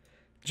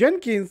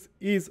 Jenkins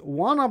is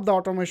one of the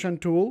automation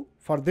tool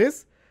for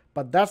this,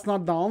 but that's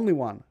not the only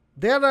one.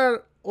 There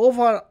are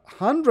over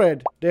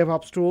 100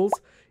 DevOps tools,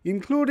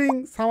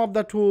 including some of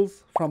the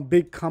tools from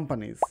big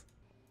companies.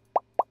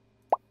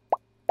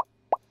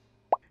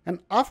 And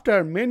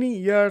after many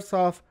years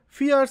of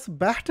fierce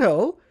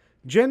battle,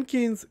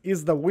 Jenkins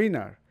is the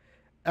winner.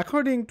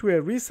 According to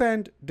a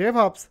recent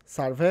DevOps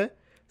survey,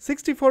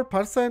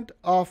 64%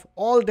 of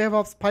all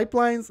DevOps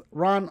pipelines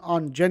run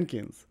on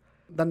Jenkins.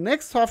 The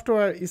next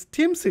software is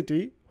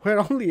TeamCity, where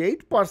only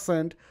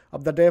 8%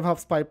 of the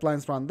DevOps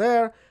pipelines run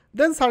there,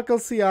 then Circle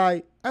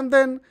CI, and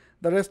then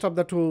the rest of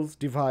the tools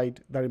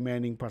divide the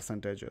remaining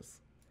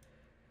percentages.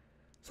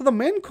 So the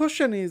main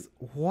question is,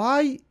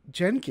 why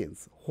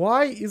Jenkins?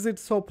 Why is it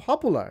so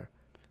popular?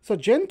 So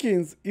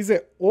Jenkins is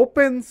an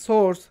open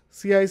source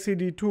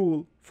CI/CD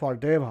tool for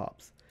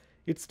DevOps.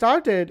 It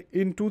started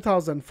in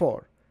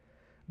 2004.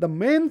 The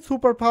main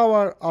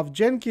superpower of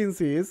Jenkins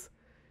is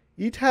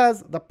it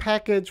has the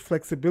package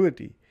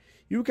flexibility.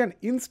 You can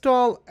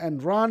install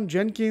and run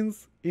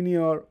Jenkins in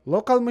your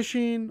local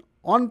machine,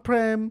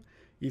 on-prem,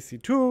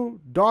 EC2,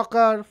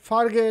 Docker,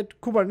 Fargate,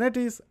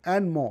 Kubernetes,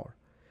 and more.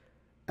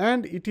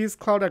 And it is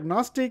cloud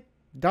agnostic.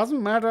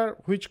 Doesn't matter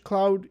which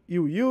cloud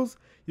you use,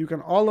 you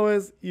can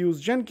always use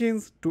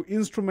Jenkins to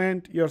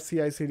instrument your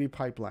CI/CD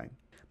pipeline.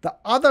 The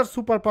other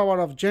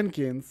superpower of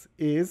Jenkins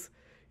is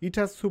it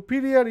has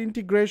superior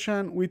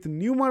integration with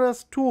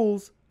numerous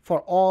tools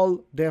for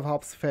all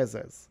DevOps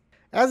phases.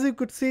 As you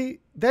could see,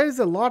 there is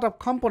a lot of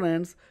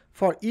components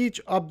for each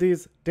of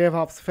these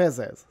DevOps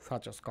phases,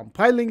 such as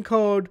compiling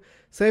code,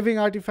 saving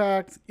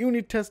artifacts,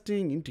 unit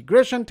testing,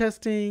 integration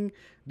testing,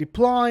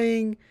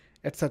 deploying,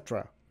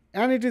 etc.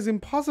 And it is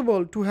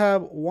impossible to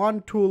have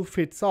one tool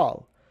fits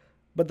all.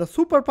 But the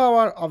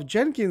superpower of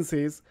Jenkins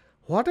is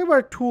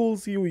whatever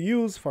tools you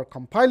use for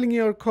compiling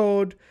your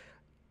code,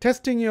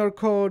 testing your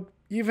code,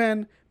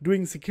 even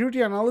doing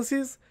security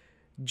analysis,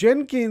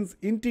 Jenkins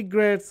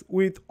integrates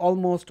with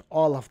almost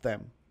all of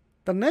them.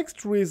 The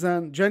next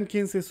reason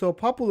Jenkins is so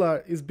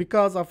popular is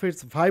because of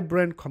its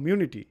vibrant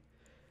community.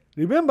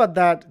 Remember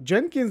that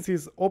Jenkins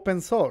is open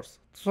source,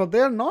 so they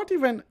are not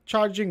even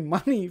charging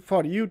money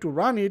for you to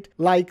run it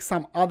like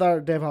some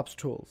other DevOps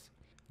tools.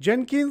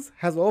 Jenkins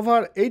has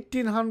over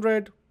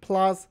 1800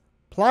 plus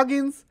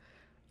plugins.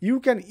 You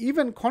can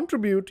even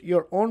contribute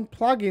your own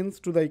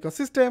plugins to the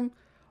ecosystem,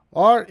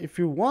 or if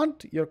you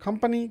want, your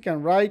company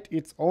can write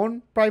its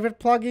own private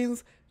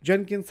plugins.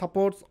 Jenkins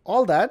supports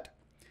all that.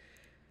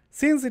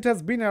 Since it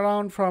has been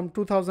around from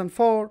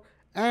 2004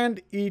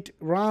 and it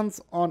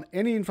runs on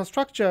any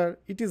infrastructure,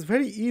 it is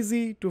very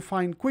easy to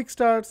find quick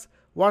starts,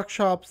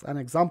 workshops, and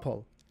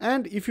example.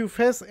 And if you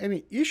face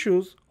any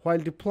issues while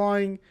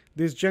deploying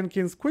these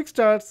Jenkins quick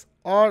starts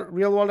or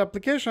real-world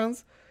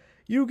applications,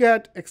 you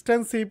get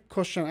extensive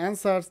question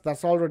answers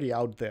that's already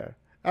out there,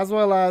 as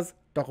well as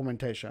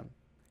documentation.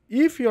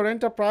 If your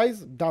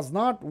enterprise does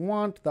not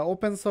want the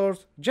open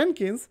source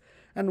Jenkins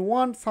and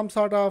want some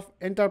sort of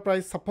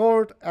enterprise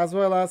support as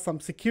well as some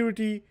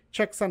security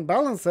checks and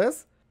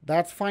balances,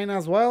 that's fine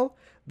as well.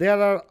 There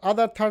are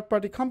other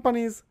third-party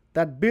companies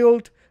that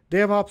build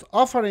DevOps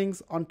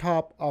offerings on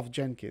top of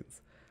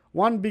Jenkins.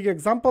 One big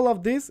example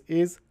of this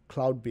is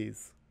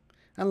CloudBees.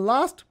 And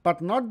last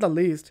but not the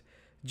least,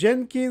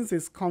 Jenkins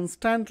is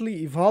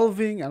constantly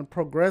evolving and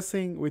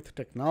progressing with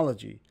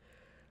technology.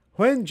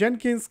 When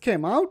Jenkins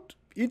came out,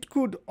 it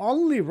could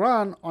only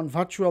run on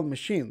virtual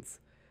machines.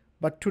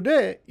 But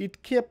today,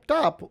 it kept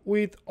up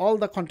with all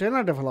the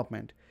container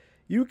development.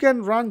 You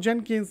can run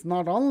Jenkins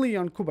not only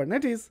on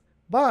Kubernetes,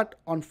 but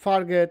on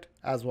Fargate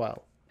as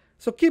well.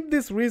 So keep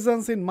these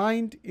reasons in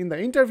mind in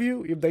the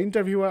interview. If the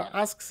interviewer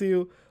asks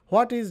you,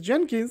 what is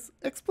Jenkins?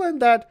 Explain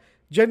that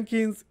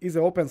Jenkins is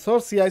an open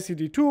source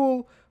CI/CD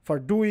tool for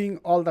doing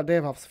all the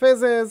DevOps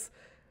phases,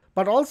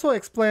 but also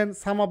explain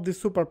some of the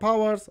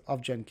superpowers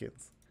of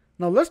Jenkins.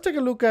 Now let's take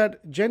a look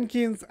at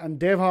Jenkins and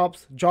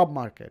DevOps job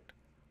market.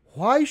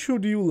 Why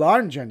should you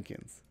learn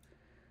Jenkins?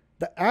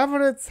 The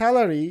average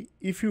salary,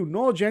 if you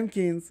know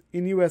Jenkins,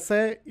 in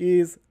USA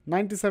is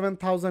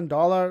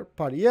 $97,000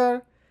 per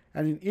year,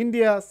 and in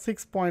India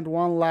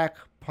 6.1 lakh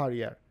per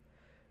year.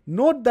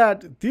 Note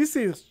that this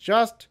is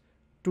just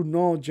to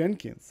know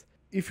Jenkins.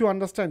 If you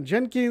understand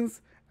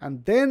Jenkins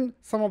and then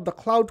some of the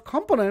cloud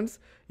components,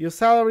 your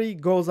salary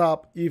goes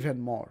up even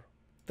more.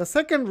 The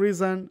second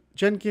reason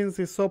Jenkins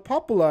is so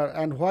popular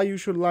and why you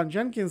should learn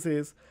Jenkins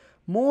is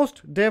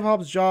most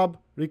DevOps job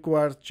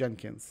requires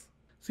Jenkins.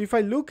 So if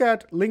I look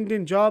at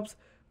LinkedIn jobs,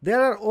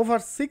 there are over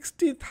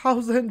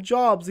 60,000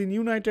 jobs in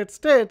United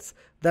States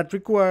that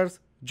requires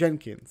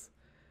Jenkins.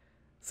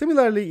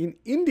 Similarly, in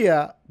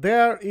India,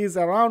 there is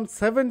around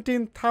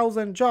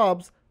 17,000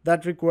 jobs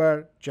that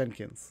require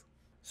Jenkins.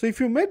 So if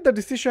you made the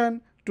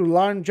decision to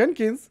learn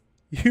Jenkins,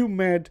 you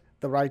made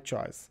the right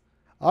choice.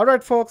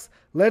 Alright folks,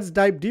 let's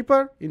dive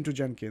deeper into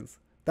Jenkins.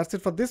 That's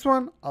it for this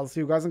one. I'll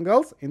see you guys and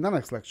girls in the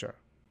next lecture.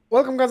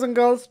 Welcome guys and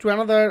girls to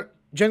another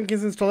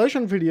Jenkins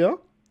installation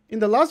video. In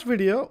the last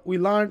video, we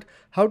learned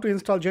how to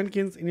install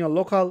Jenkins in your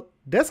local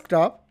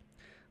desktop,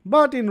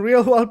 but in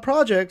real-world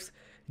projects,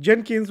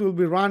 Jenkins will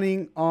be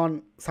running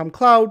on some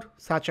cloud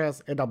such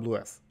as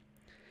AWS.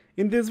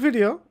 In this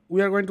video,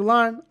 we are going to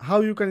learn how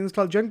you can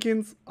install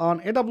Jenkins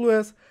on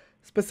AWS,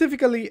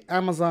 specifically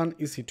Amazon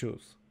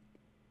EC2s.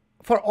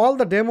 For all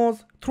the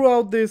demos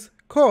throughout this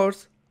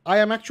course, I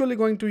am actually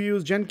going to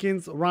use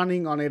Jenkins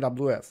running on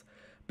AWS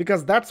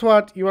because that's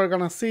what you are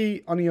going to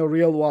see on your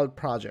real-world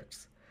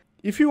projects.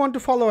 If you want to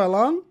follow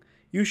along,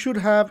 you should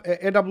have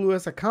an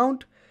AWS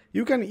account.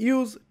 You can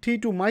use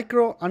T2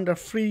 Micro under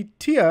free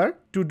tier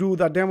to do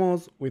the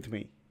demos with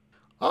me.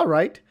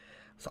 Alright,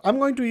 so I'm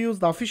going to use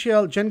the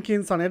official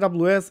Jenkins on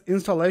AWS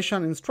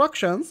installation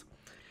instructions.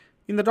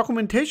 In the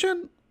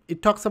documentation,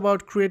 it talks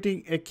about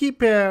creating a key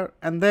pair,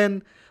 and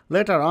then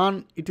later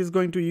on, it is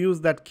going to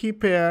use that key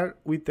pair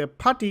with a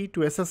PuTTY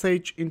to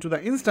SSH into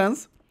the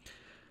instance.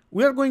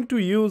 We are going to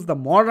use the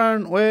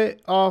modern way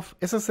of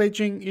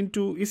SSHing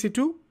into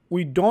EC2.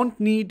 We don't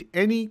need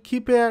any key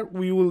pair,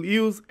 we will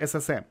use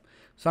SSM.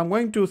 So I'm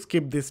going to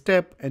skip this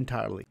step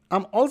entirely.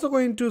 I'm also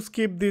going to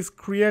skip this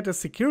create a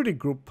security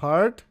group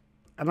part,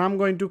 and I'm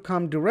going to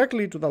come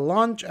directly to the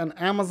launch an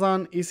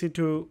Amazon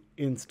EC2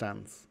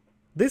 instance.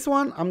 This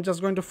one, I'm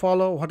just going to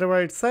follow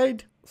whatever it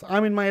said. So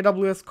I'm in my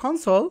AWS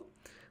console.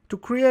 To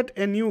create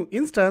a new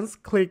instance,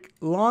 click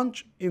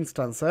Launch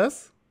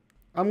Instances.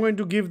 I'm going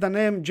to give the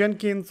name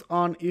Jenkins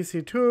on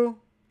EC2.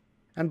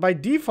 And by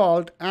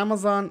default,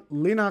 Amazon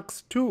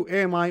Linux 2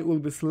 AMI will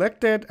be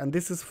selected, and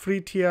this is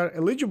free tier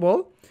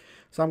eligible.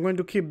 So I'm going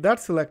to keep that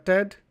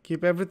selected,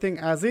 keep everything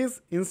as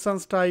is,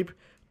 instance type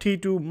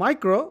T2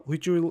 Micro,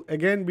 which will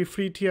again be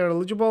free tier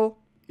eligible.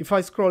 If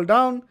I scroll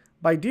down,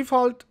 by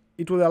default,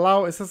 it will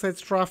allow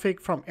SSH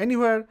traffic from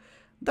anywhere.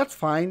 That's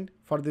fine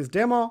for this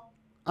demo.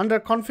 Under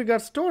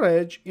configure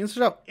storage,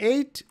 instead of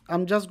 8,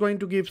 I'm just going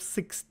to give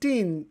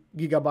 16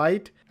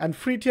 GB, and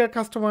free tier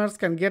customers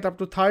can get up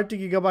to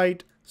 30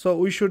 GB, so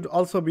we should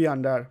also be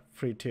under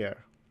free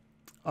tier.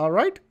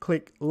 Alright,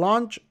 click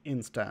Launch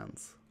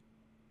Instance.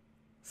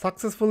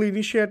 Successfully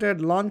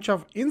initiated launch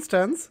of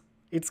instance.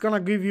 It's gonna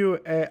give you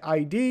an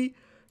ID,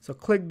 so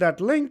click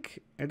that link.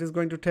 It is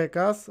going to take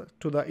us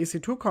to the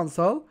EC2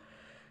 console,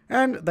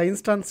 and the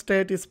instance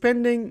state is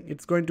pending.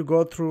 It's going to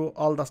go through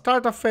all the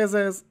startup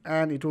phases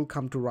and it will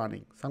come to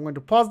running. So I'm going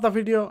to pause the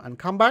video and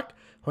come back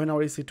when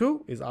our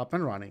EC2 is up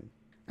and running.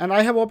 And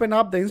I have opened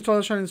up the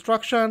installation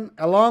instruction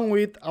along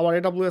with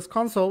our AWS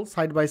console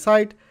side by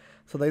side.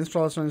 So the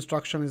installation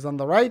instruction is on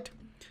the right.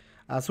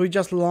 So we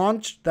just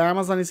launched the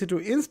Amazon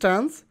EC2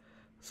 instance.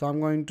 So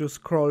I'm going to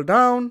scroll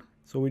down.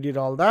 So we did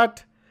all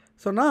that.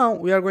 So now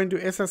we are going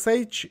to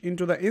SSH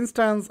into the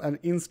instance and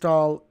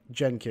install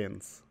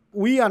Jenkins.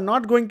 We are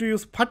not going to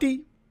use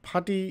PuTTY.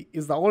 PuTTY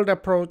is the old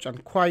approach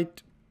and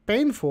quite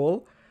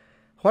painful.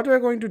 What we're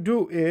going to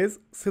do is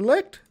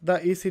select the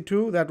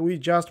EC2 that we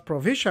just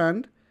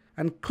provisioned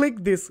and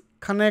click this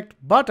connect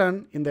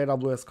button in the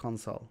AWS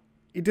console.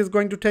 It is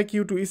going to take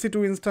you to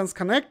EC2 instance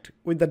connect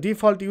with the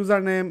default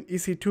username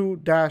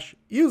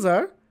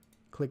EC2-user.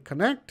 Click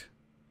connect.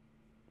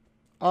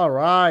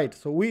 Alright,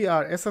 so we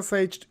are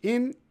SSH'd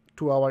in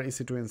to our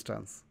EC2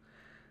 instance.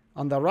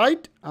 On the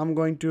right, I'm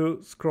going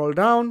to scroll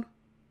down.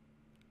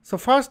 So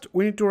first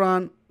we need to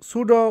run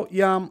sudo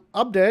yum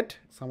update.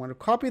 So I'm going to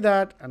copy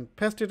that and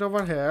paste it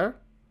over here.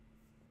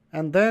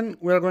 And then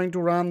we're going to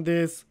run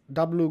this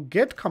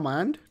wget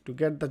command to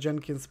get the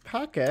Jenkins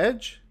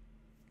package.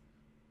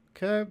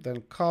 Okay,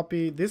 then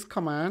copy this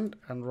command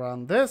and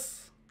run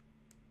this.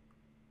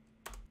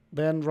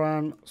 Then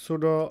run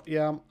sudo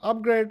yum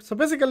upgrade. So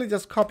basically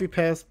just copy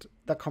paste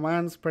the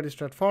commands, pretty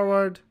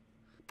straightforward.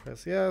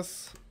 Press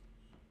yes.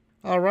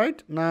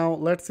 Alright, now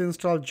let's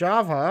install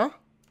Java.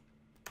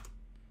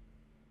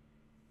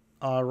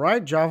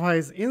 Alright, Java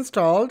is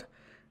installed.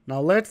 Now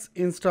let's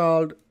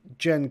install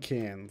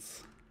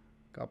Jenkins.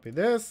 Copy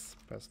this,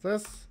 press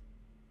this.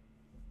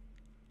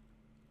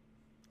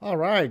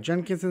 Alright,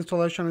 Jenkins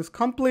installation is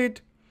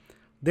complete.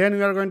 Then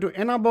we are going to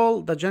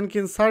enable the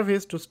Jenkins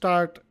service to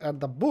start at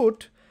the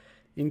boot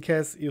in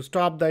case you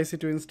stop the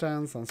EC2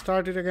 instance and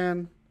start it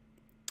again.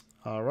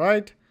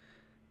 Alright,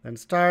 then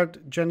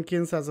start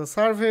Jenkins as a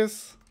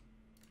service.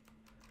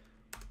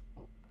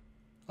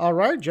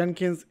 Alright,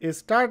 Jenkins is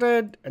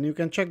started, and you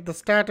can check the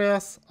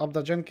status of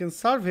the Jenkins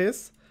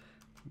service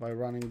by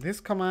running this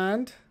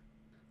command.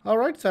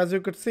 Alright, so as you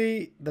could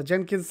see, the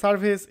Jenkins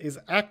service is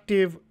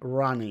active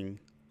running.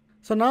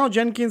 So now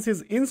Jenkins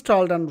is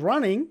installed and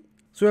running.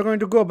 So we're going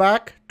to go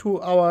back to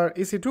our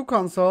EC2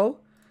 console,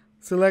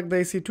 select the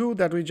EC2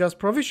 that we just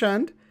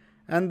provisioned,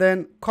 and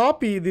then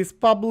copy this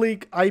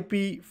public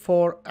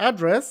IP4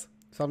 address.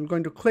 So I'm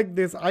going to click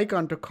this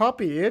icon to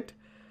copy it,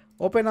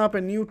 open up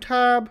a new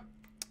tab,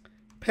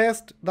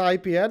 paste the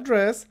IP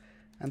address,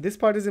 and this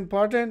part is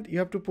important. You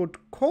have to put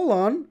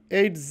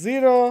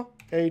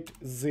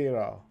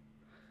 :8080.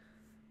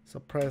 So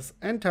press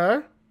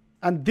enter,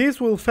 and this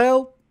will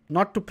fail.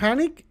 Not to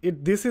panic,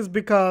 this is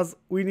because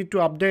we need to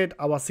update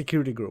our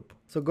security group.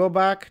 So go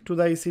back to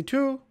the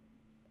EC2,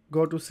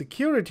 go to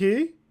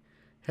security.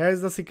 Here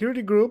is the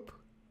security group.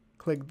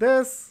 Click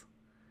this.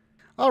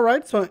 All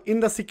right, so in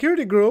the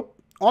security group,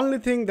 only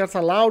thing that's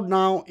allowed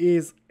now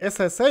is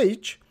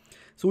SSH.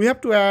 So we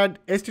have to add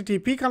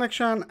HTTP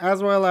connection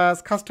as well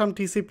as custom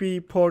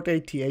TCP port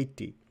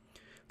 8080.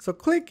 So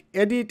click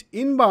edit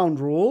inbound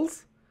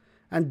rules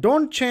and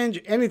don't change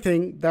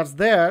anything that's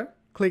there.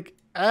 Click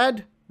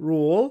add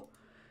rule,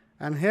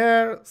 and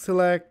here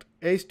select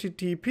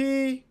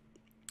HTTP,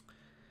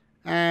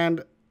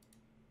 and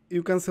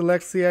you can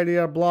select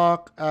CIDR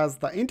block as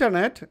the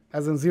internet,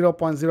 as in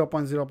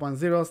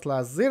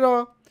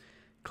 0.0.0.0/0.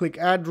 Click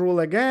add rule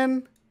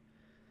again,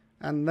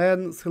 and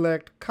then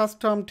select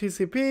custom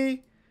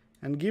TCP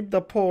and give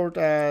the port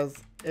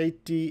as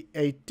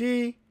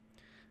 8080,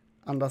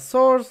 and the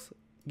source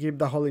give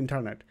the whole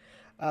internet.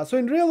 So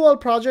in real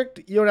world project,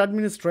 your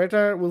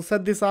administrator will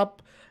set this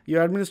up.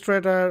 Your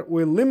administrator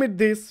will limit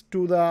this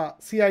to the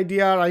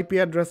CIDR IP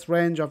address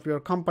range of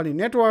your company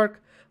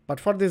network, but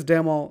for this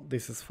demo,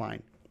 this is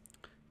fine.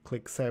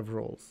 Click Save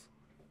Rules.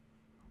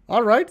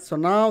 All right, so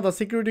now the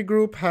security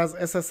group has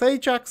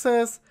SSH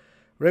access,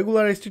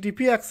 regular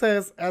HTTP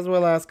access, as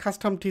well as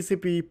custom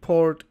TCP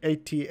port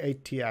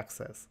 8080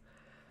 access.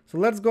 So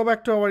let's go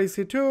back to our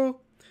EC2,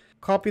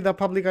 copy the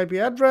public IP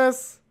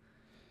address,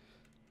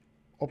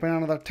 open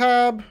another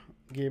tab,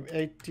 give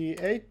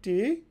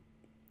 8080,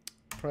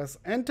 press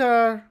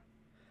enter.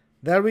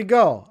 There we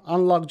go,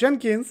 unlock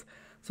Jenkins.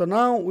 So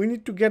now we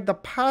need to get the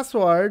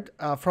password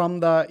from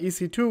the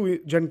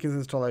EC2 Jenkins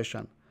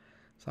installation.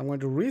 So I'm going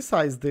to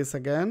resize this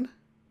again.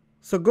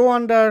 So go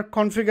under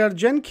configure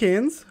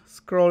Jenkins,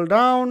 scroll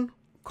down,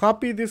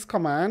 copy this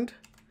command,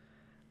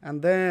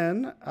 and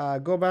then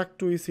go back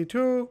to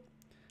EC2.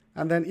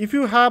 And then if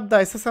you have the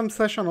SSM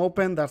session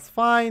open, that's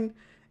fine.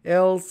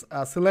 Else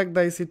select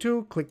the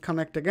EC2, click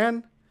connect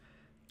again,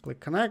 click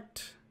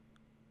connect.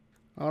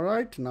 All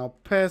right, now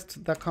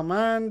paste the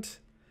command.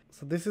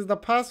 So this is the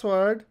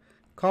password.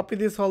 Copy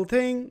this whole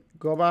thing,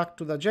 go back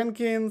to the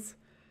Jenkins,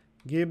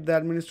 give the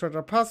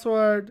administrator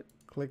password,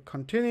 click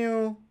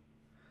continue.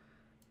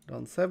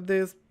 Don't save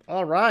this.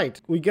 All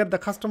right, we get the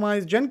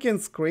customized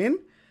Jenkins screen.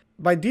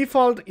 By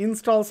default,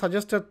 install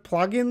suggested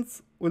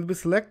plugins will be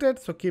selected,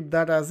 so keep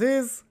that as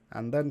is,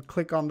 and then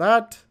click on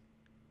that.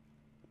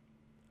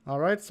 All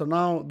right, so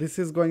now this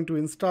is going to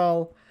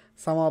install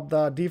some of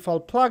the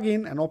default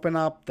plugin and open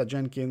up the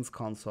Jenkins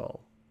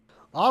console.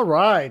 All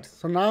right,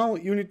 so now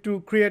you need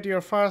to create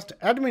your first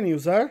admin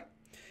user.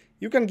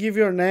 You can give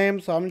your name,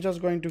 so I'm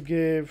just going to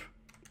give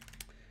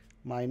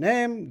my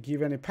name,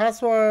 give any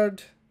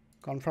password,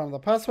 confirm the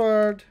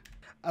password.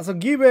 So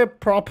give a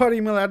proper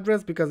email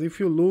address, because if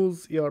you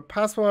lose your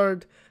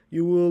password,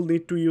 you will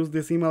need to use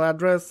this email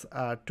address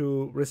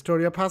to restore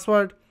your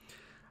password.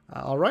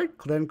 All right,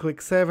 then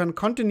click save and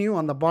continue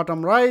on the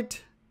bottom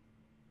right.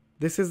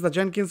 This is the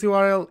Jenkins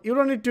URL. You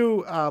don't need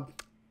to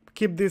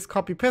keep this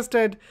copy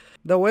pasted.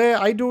 The way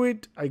I do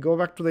it, I go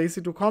back to the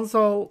EC2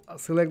 console,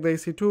 select the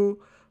EC2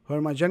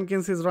 where my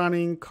Jenkins is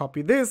running,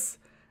 copy this,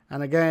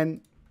 and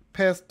again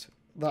paste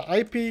the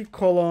IP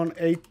colon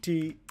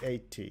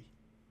 8080.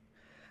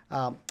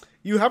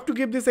 You have to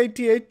give this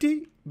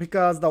 8080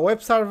 because the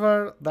web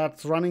server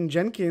that's running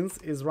Jenkins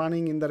is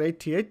running in the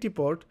 8080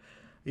 port.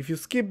 If you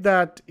skip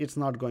that, it's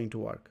not going to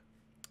work.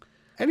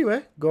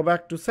 Anyway, go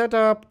back to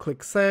setup,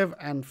 click save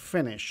and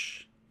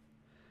finish.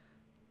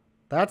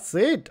 That's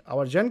it.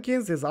 Our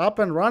Jenkins is up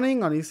and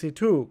running on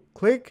EC2.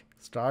 Click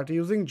start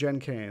using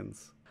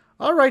Jenkins.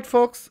 All right,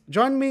 folks,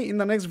 join me in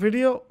the next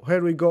video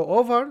where we go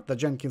over the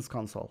Jenkins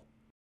console.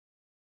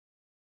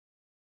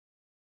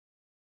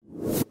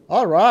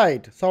 All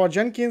right, so our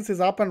Jenkins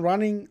is up and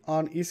running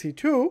on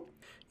EC2.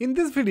 In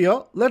this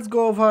video, let's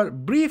go over a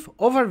brief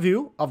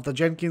overview of the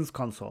Jenkins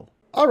console.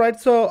 All right,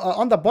 so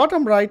on the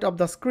bottom right of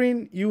the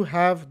screen, you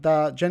have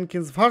the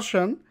Jenkins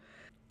version.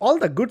 All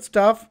the good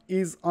stuff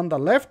is on the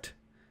left.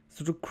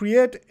 So to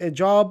create a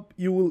job,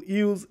 you will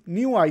use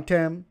new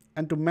item,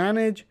 and to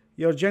manage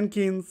your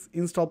Jenkins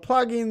install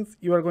plugins,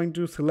 you are going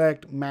to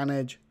select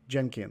manage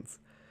Jenkins.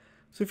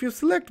 So if you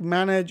select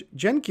manage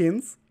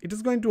Jenkins, it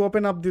is going to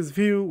open up this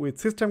view with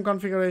system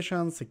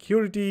configuration,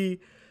 security,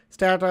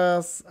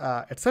 status,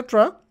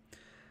 etc.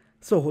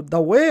 So the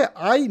way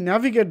I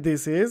navigate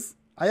this is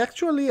I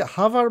actually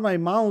hover my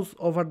mouse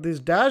over this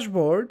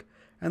dashboard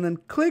and then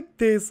click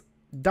this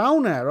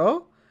down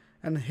arrow,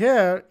 and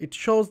here it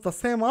shows the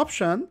same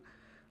option,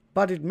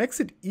 but it makes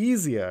it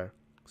easier.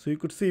 So you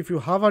could see if you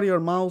hover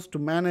your mouse to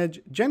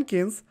manage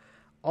Jenkins,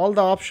 all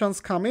the options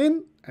come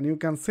in and you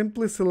can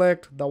simply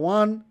select the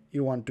one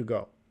you want to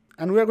go.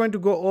 And we are going to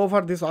go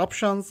over these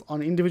options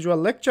on individual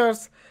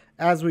lectures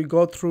as we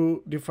go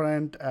through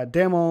different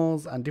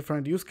demos and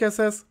different use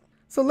cases.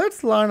 So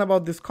let's learn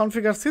about this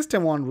configure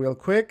system one real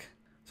quick.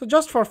 So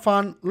just for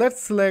fun,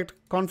 let's select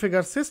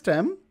configure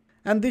system,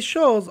 and this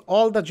shows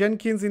all the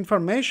Jenkins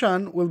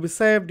information will be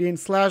saved in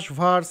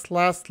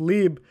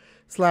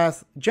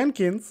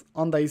 /var/lib/Jenkins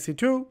on the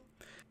EC2.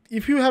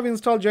 if you have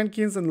installed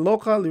Jenkins in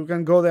local, you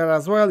can go there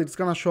as well. It's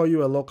going to show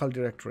you a local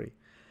directory.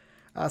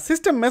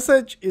 System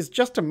message is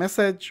just a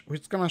message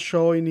which is going to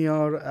show in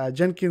your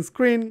Jenkins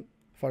screen.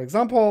 For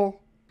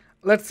example,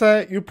 let's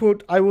say you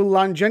put I will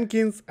learn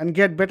Jenkins and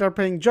get better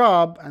paying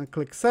job and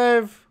click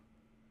save.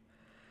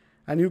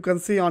 And you can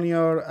see on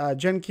your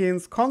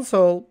Jenkins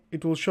console,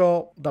 it will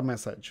show the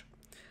message.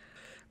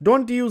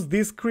 Don't use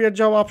this create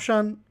job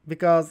option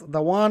because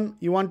the one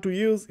you want to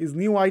use is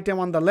new item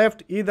on the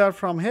left, either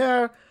from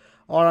here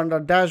or under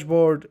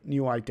dashboard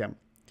new item.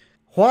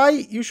 Why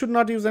you should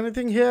not use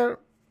anything here?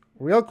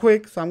 Real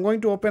quick, so I'm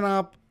going to open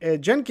up a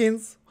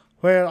Jenkins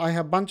where I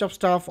have a bunch of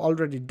stuff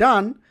already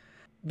done.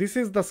 This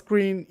is the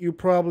screen you're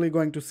probably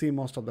going to see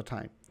most of the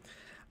time.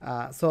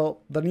 So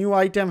the new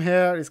item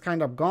here is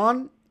kind of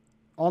gone.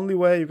 Only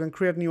way you can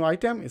create new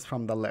item is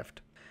from the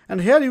left.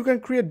 And here you can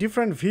create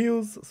different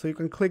views. So you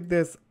can click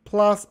this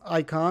plus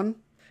icon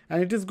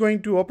and it is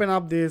going to open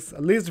up this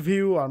list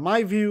view or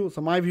my view.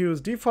 So my view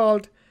is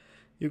default.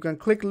 You can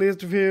click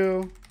list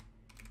view,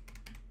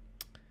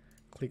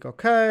 click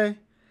OK.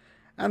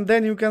 And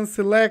then you can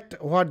select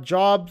what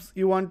jobs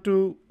you want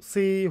to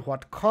see,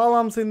 what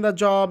columns in the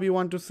job you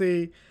want to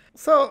see.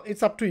 So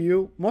it's up to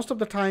you. Most of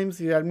the times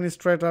your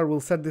administrator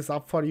will set this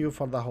up for you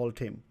for the whole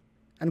team.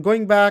 And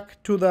going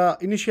back to the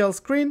initial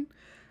screen,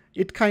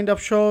 it kind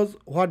of shows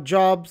what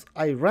jobs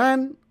I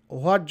ran,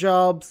 what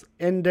jobs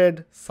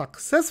ended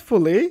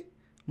successfully,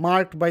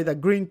 marked by the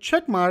green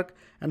check mark,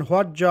 and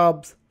what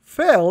jobs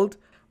failed,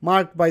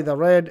 marked by the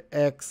red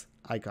X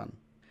icon.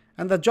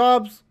 And the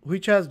jobs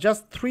which has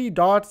just 3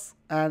 dots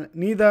and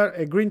neither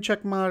a green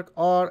check mark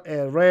or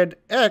a red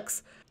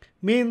X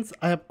means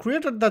I have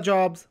created the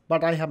jobs,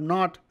 but I have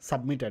not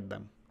submitted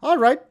them. All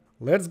right,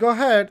 let's go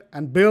ahead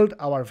and build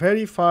our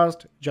very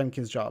first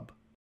Jenkins job.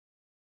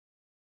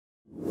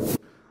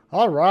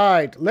 All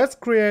right, let's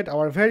create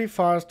our very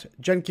first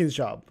Jenkins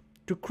job.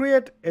 To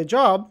create a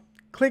job,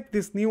 click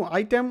this new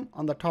item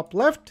on the top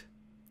left,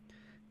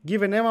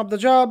 give a name of the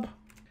job.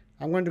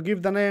 I'm going to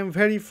give the name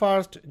very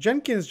first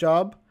Jenkins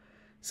job,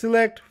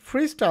 select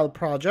freestyle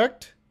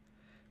project,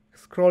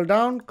 scroll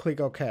down, click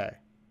OK.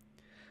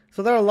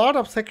 So there are a lot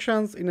of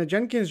sections in a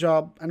Jenkins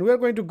job and we're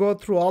going to go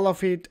through all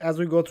of it as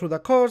we go through the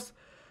course.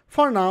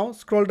 For now,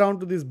 scroll down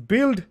to this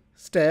build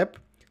step.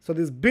 So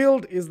this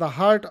build is the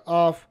heart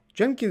of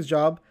Jenkins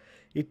job.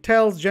 It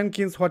tells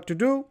Jenkins what to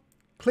do.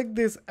 Click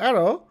this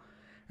arrow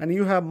and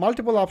you have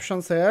multiple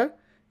options here.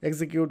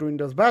 Execute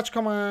Windows batch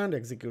command,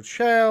 execute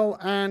shell,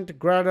 and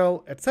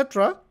Gradle,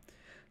 etc.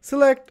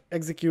 Select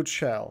execute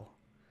shell.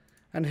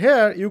 And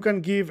here you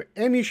can give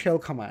any shell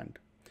command.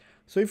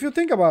 So if you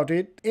think about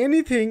it,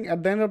 anything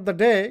at the end of the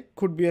day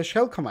could be a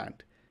shell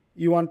command.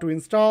 You want to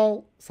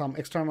install some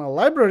external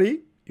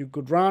library, you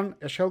could run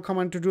a shell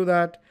command to do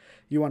that.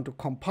 You want to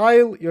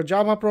compile your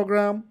Java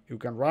program, you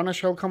can run a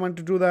shell command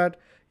to do that.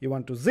 You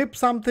want to zip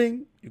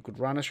something, you could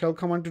run a shell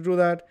command to do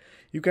that.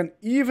 You can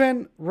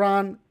even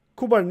run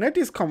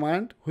Kubernetes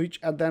command, which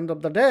at the end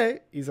of the day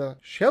is a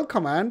shell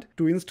command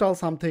to install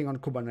something on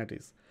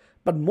Kubernetes.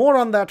 But more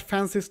on that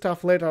fancy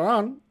stuff later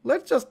on.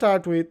 Let's just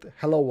start with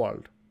hello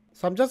world.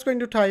 So I'm just going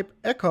to type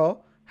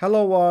echo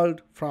hello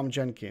world from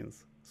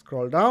Jenkins.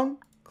 Scroll down,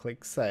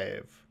 click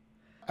save.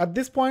 At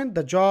this point,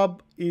 the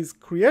job is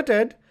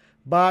created,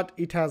 but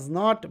it has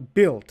not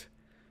built.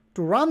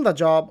 To run the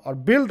job or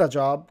build the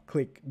job,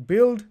 click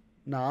build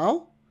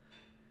now.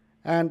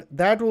 And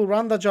that will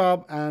run the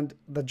job, and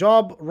the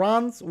job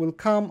runs will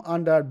come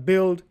under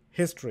build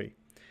history.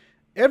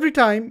 Every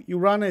time you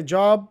run a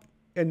job,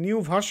 a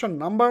new version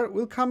number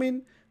will come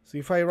in. So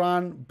if I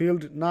run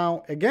build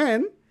now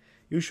again,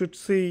 you should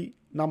see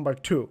number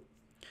 2.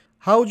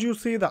 How do you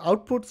see the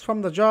outputs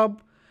from the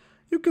job?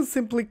 You can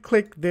simply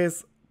click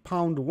this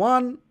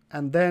 #1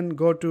 and then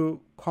go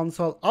to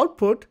console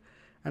output.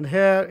 And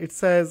here it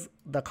says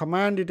the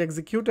command it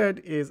executed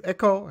is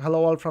echo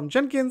hello world from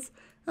Jenkins,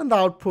 and the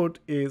output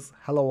is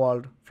hello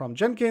world from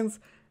Jenkins,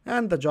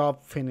 and the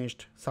job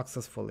finished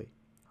successfully.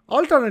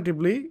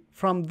 Alternatively,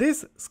 from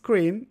this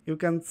screen, you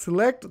can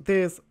select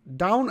this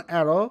down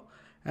arrow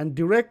and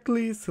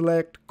directly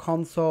select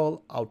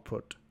console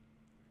output.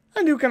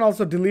 And you can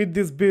also delete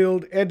this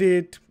build,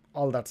 edit,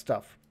 all that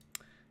stuff.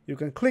 You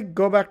can click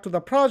go back to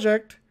the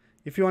project.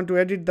 If you want to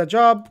edit the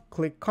job,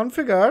 click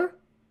configure,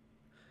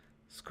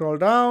 scroll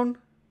down,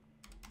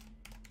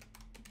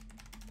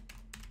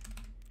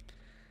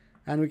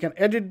 and we can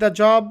edit the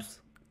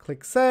jobs,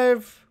 click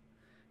save,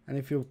 and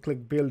if you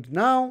click build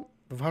now,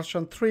 the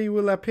version 3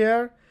 will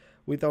appear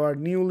with our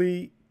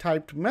newly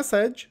typed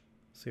message.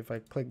 So if I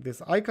click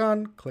this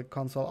icon, click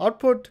console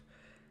output,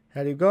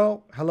 here you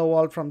go, hello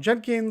world from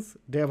Jenkins,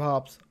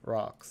 DevOps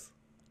rocks.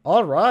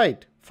 All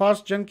right,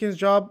 first Jenkins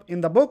job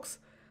in the books.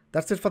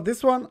 That's it for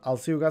this one. I'll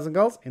see you guys and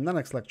girls in the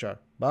next lecture.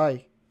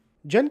 Bye.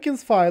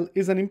 Jenkinsfile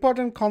is an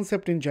important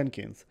concept in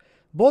Jenkins,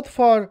 both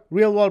for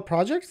real-world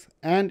projects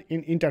and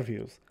in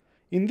interviews.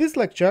 In this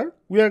lecture,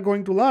 we are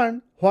going to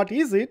learn what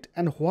is it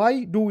and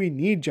why do we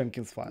need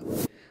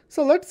Jenkinsfile.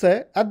 So let's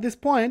say at this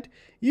point,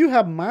 you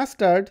have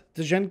mastered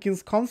the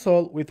Jenkins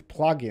console with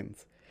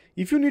plugins.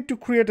 If you need to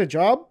create a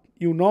job,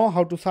 you know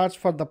how to search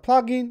for the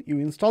plugin, you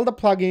install the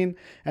plugin,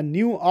 and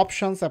new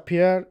options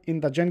appear in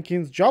the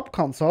Jenkins job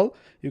console.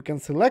 You can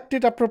select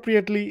it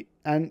appropriately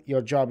and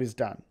your job is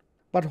done.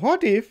 But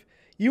what if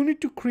you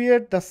need to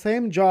create the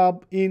same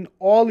job in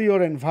all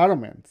your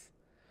environments?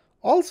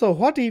 Also,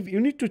 what if you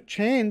need to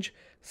change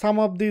some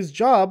of these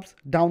jobs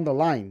down the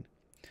line?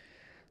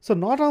 So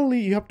not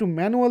only you have to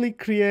manually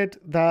create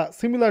the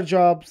similar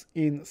jobs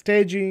in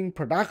staging,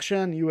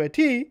 production,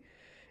 UAT,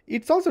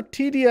 it's also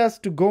tedious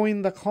to go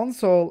in the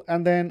console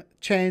and then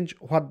change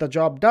what the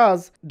job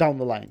does down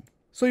the line.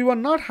 So you are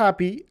not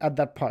happy at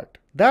that part.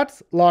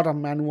 That's a lot of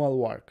manual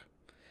work.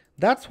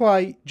 That's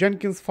why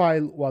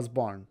Jenkinsfile was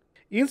born.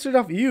 Instead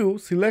of you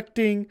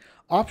selecting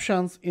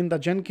options in the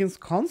Jenkins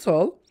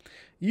console,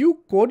 you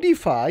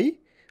codify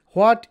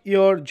what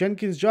your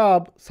Jenkins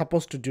job is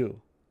supposed to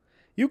do.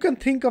 You can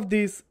think of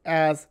this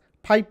as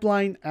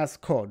pipeline as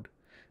code.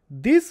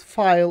 This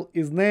file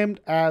is named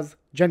as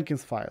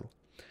Jenkinsfile.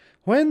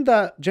 When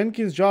the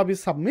Jenkins job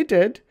is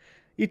submitted,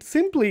 it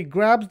simply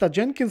grabs the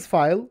Jenkins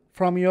file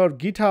from your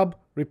GitHub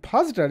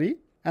repository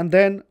and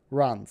then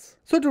runs.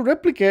 So to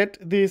replicate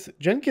this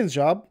Jenkins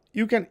job,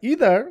 you can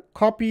either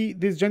copy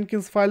this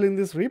Jenkins file in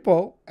this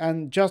repo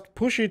and just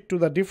push it to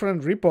the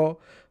different repo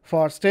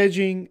for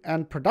staging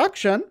and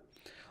production,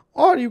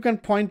 or you can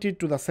point it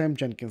to the same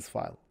Jenkins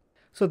file.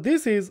 So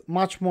this is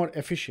much more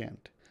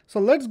efficient. So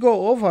let's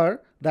go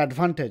over the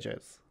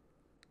advantages.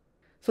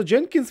 So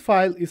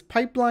Jenkinsfile is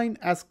pipeline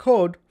as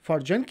code for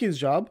Jenkins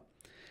job.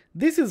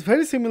 This is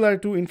very similar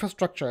to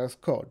infrastructure as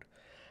code.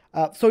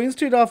 So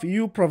instead of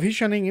you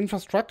provisioning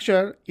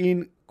infrastructure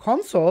in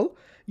console,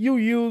 you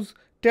use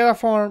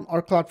Terraform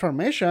or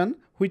CloudFormation,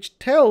 which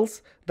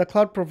tells the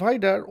cloud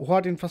provider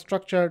what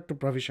infrastructure to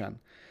provision.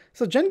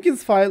 So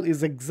Jenkinsfile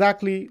is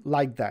exactly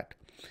like that.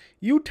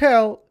 You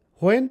tell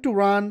when to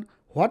run,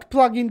 what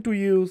plugin to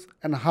use,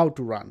 and how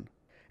to run.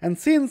 And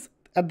since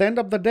at the end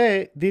of the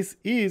day, this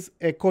is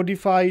a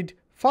codified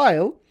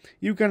file,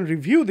 you can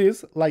review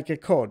this like a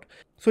code.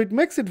 So it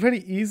makes it very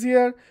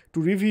easier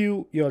to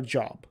review your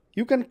job.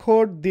 You can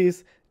code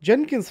this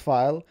Jenkins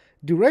file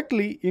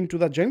directly into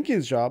the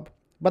Jenkins job,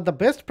 but the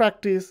best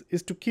practice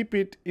is to keep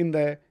it in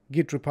the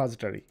Git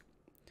repository.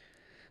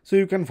 So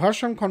you can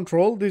version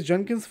control this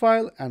Jenkins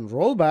file and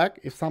roll back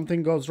if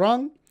something goes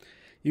wrong.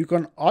 You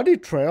can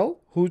audit trail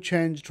who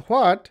changed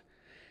what,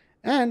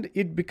 and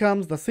it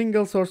becomes the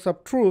single source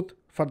of truth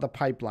for the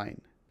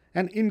pipeline.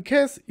 And in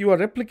case you are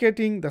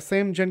replicating the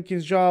same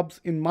Jenkins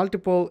jobs in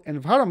multiple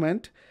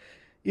environments,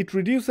 it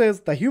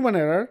reduces the human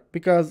error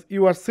because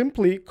you are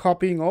simply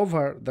copying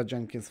over the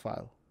Jenkins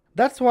file.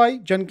 That's why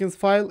Jenkins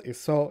file is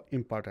so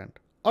important.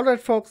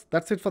 Alright folks,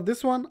 that's it for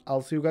this one.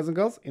 I'll see you guys and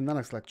girls in the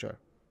next lecture.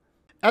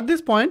 At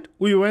this point,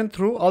 we went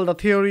through all the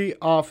theory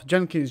of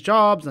Jenkins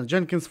jobs and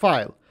Jenkins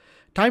file.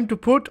 Time to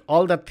put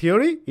all that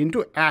theory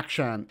into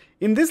action.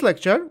 In this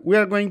lecture, we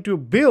are going to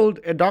build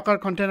a Docker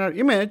container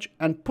image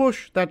and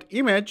push that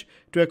image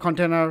to a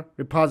container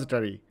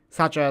repository,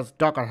 such as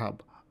Docker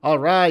Hub. All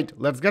right,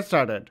 let's get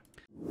started.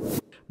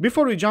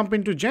 Before we jump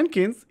into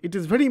Jenkins, it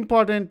is very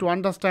important to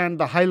understand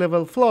the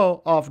high-level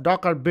flow of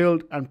Docker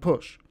build and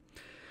push.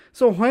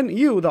 So when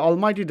you, the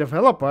almighty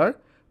developer,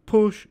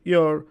 push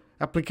your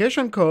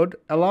application code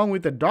along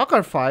with a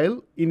Docker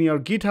file in your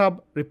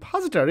GitHub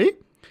repository,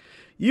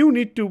 you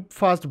need to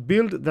first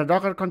build the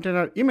Docker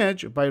container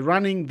image by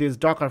running this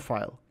Docker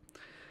file.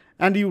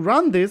 And you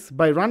run this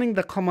by running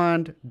the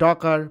command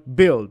docker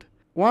build.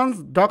 Once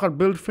docker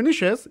build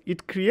finishes,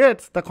 it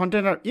creates the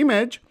container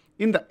image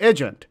in the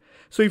agent.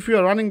 So if you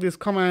are running this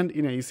command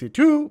in a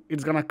EC2,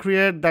 it's going to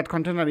create that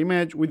container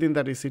image within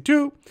that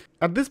EC2.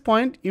 At this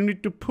point, you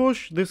need to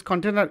push this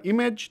container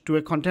image to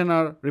a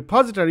container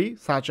repository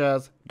such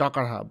as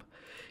Docker Hub.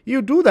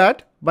 You do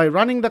that by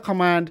running the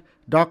command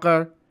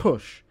docker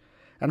push.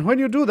 And when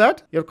you do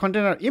that, your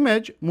container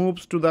image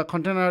moves to the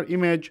container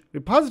image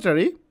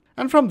repository,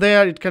 and from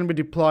there it can be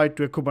deployed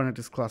to a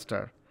Kubernetes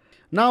cluster.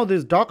 Now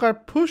this docker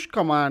push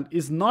command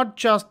is not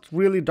just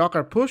really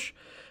docker push,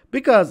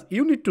 because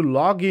you need to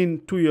log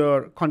in to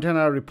your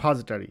container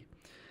repository.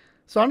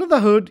 So under the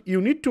hood,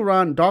 you need to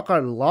run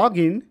docker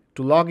login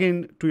to log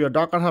in to your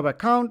Docker Hub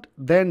account,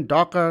 then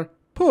docker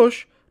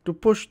push to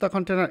push the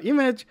container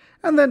image,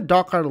 and then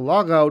docker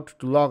logout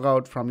to log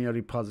out from your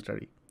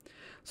repository.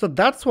 So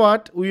that's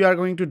what we are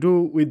going to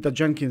do with the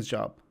Jenkins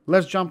job.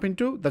 Let's jump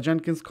into the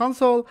Jenkins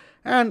console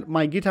and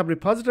my GitHub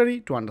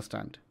repository to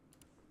understand.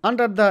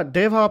 Under the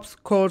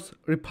DevOps Course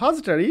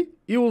repository,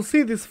 you will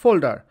see this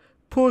folder,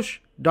 push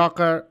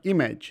docker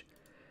image.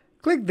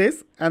 Click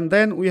this and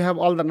then we have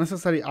all the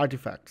necessary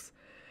artifacts.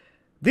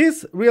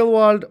 This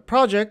real-world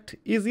project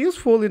is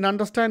useful in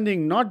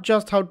understanding not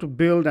just how to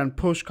build and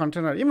push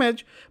container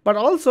image, but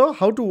also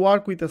how to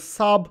work with a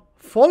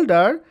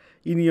sub-folder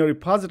in your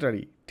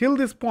repository. Till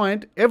this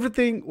point,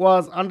 everything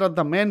was under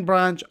the main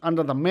branch,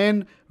 under the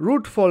main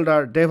root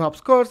folder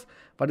DevOps Course,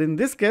 but in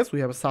this case,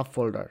 we have a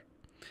subfolder.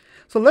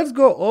 So let's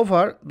go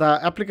over the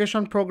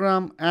application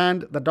program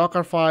and the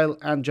Docker file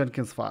and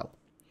Jenkins file.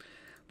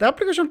 The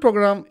application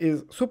program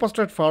is super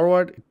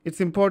straightforward.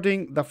 It's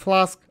importing the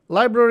Flask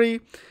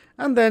library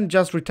and then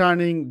just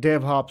returning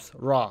DevOps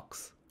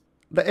rocks.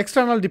 The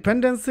external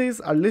dependencies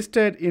are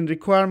listed in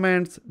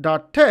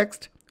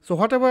requirements.txt. So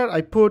whatever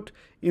I put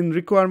in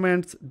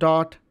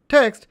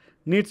requirements.txt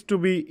needs to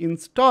be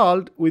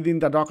installed within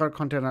the Docker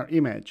container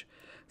image.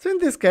 So in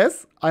this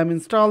case, I'm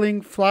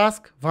installing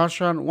Flask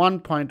version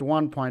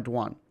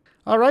 1.1.1.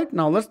 Alright,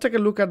 now let's take a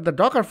look at the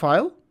Docker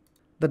file.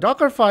 The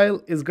Docker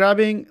file is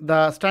grabbing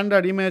the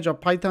standard image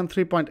of Python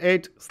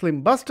 3.8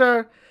 Slim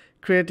Buster,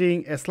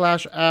 creating a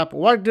 /app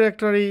work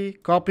directory,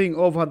 copying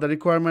over the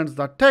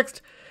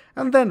requirements.txt,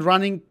 and then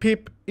running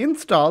pip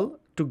install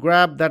to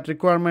grab that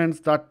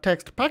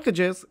requirements.txt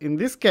packages, in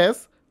this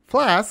case,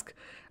 Flask,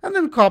 and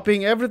then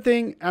copying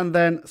everything and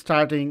then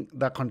starting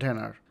the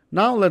container.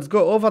 Now let's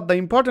go over the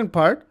important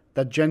part,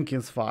 the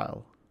Jenkins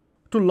file.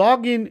 To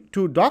log in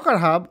to Docker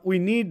Hub, we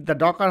need the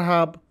Docker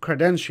Hub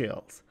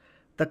credentials.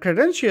 The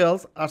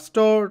credentials are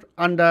stored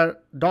under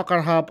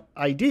Docker Hub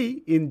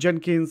ID in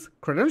Jenkins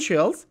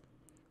credentials.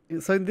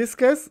 So in this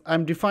case,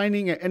 I'm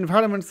defining an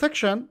environment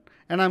section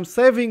and I'm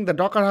saving the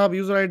Docker Hub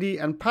user ID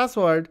and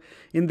password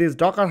in this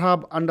Docker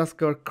Hub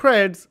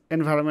 _creds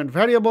environment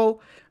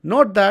variable.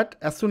 Note that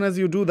as soon as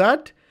you do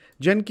that,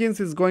 Jenkins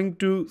is going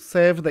to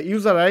save the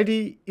user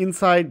ID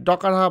inside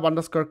Docker Hub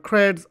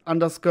 _creds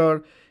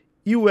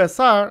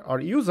 _usr or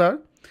user,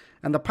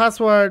 and the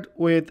password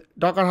with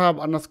Docker Hub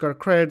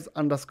 _creds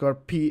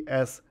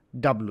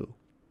 _psw.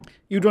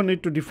 You don't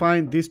need to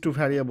define these two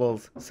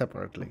variables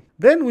separately.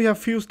 Then we have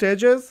few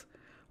stages.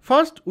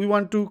 First, we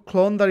want to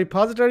clone the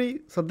repository.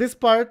 So this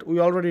part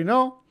we already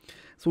know.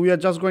 So we are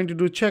just going to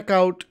do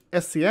checkout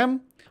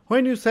SCM.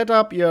 When you set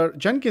up your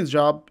Jenkins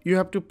job, you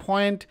have to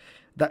point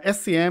the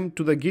SCM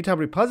to the GitHub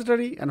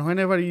repository, and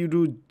whenever you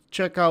do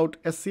checkout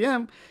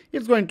SCM,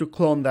 it's going to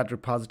clone that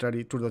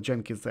repository to the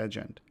Jenkins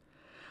agent.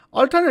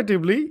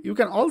 Alternatively, you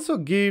can also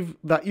give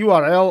the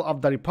URL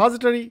of the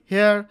repository.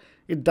 Here,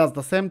 it does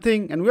the same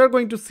thing, and we are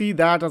going to see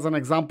that as an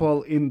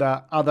example in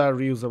the other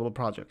reusable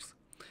projects.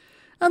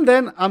 And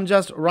then I'm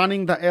just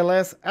running the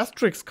ls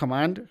 *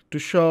 command to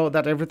show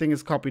that everything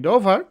is copied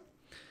over.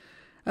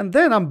 And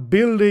then I'm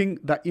building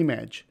the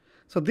image.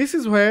 So this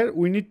is where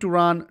we need to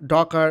run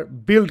docker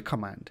build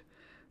command.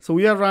 So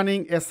we are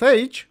running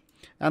sh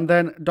and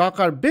then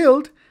docker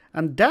build,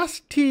 and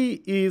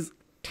 -t is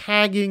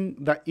tagging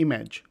the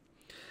image.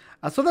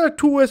 So there are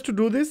two ways to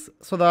do this.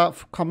 So the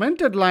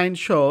commented line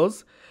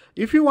shows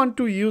if you want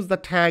to use the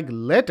tag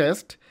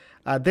latest,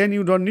 then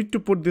you don't need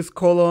to put this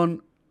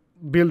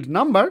 :build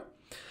number.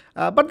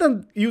 But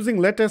then using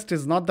latest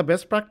is not the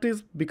best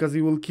practice because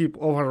you will keep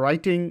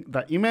overwriting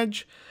the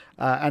image.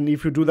 And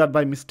if you do that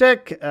by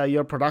mistake,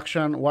 your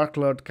production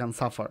workload can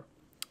suffer.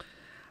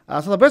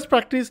 So the best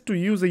practice to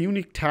use a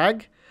unique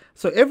tag.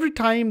 So every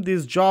time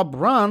this job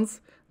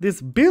runs, this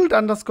build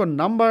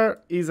 _number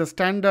is a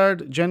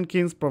standard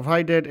Jenkins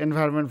provided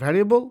environment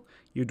variable.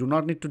 You do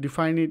not need to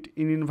define it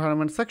in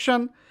environment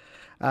section.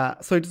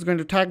 So it is going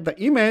to tag the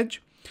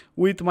image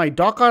with my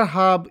Docker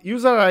Hub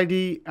user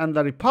ID and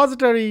the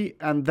repository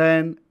and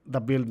then the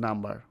build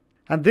number.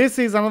 And this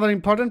is another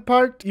important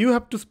part. You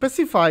have to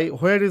specify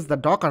where is the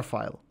Docker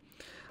file.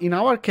 In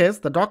our case,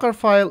 the Docker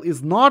file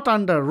is not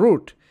under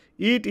root.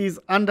 It is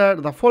under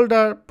the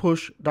folder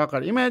push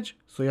docker image.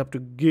 So you have to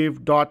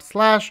give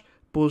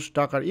 /push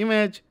docker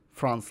image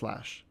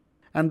 /.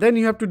 And then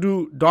you have to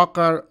do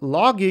docker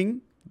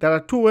logging. There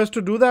are two ways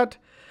to do that.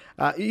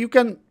 You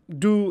can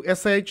do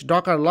sh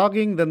docker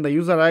logging, then the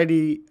user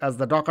ID as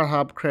the Docker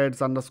Hub creds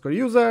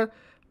 _user,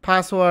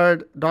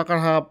 password Docker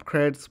Hub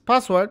creds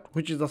password,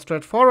 which is a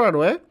straightforward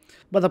way.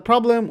 But the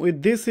problem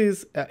with this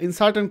is in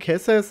certain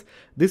cases,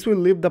 this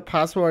will leave the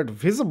password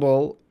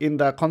visible in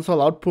the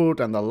console output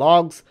and the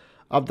logs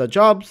of the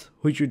jobs,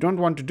 which you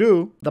don't want to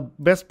do. The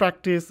best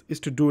practice is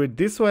to do it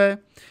this way.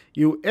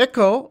 You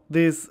echo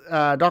this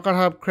Docker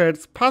Hub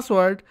creds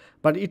password,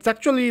 but it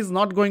actually is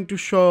not going to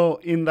show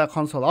in the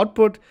console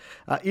output.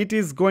 It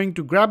is going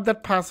to grab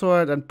that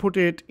password and put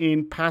it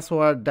in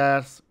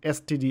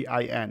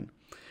password-stdin.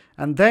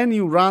 And then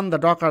you run the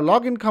docker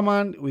login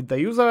command with the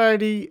user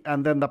ID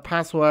and then the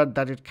password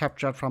that it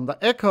captured from the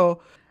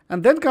echo.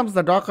 And then comes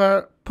the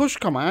docker push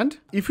command.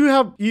 If you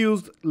have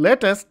used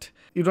latest,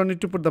 you don't need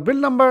to put the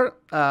build number.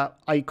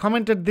 I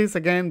commented this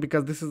again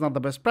because this is not the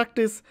best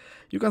practice.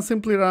 You can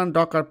simply run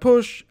docker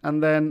push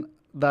and then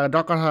the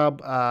Docker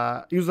Hub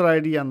user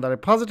ID and the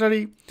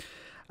repository.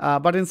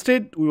 But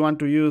instead, we want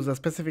to use a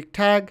specific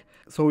tag.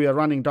 So we are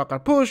running docker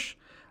push,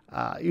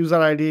 user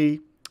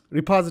ID,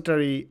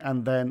 repository,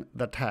 and then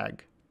the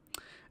tag.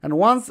 And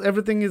once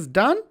everything is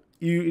done,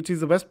 it is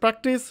the best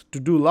practice to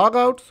do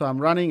logout. So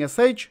I'm running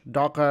sh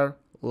docker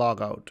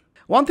logout.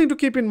 One thing to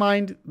keep in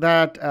mind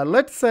that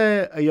let's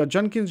say your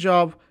Jenkins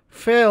job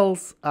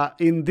fails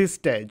in this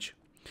stage.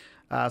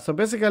 So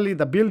basically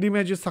the build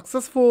image is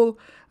successful,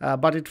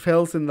 but it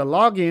fails in the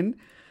login.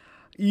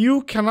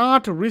 You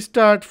cannot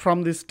restart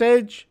from this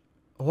stage.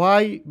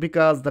 Why?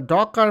 Because the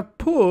docker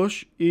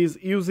push is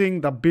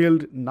using the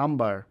build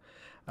number.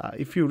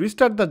 If you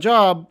restart the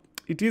job,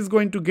 it is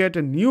going to get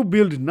a new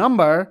build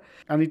number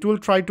and it will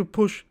try to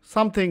push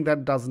something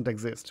that doesn't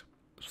exist.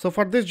 So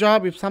for this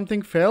job, if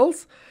something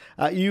fails,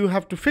 you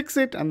have to fix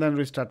it and then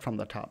restart from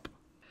the top.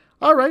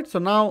 Alright, so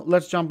now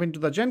let's jump into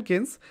the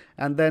Jenkins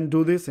and then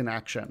do this in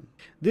action.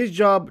 This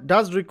job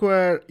does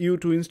require you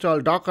to install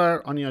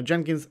Docker on your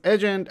Jenkins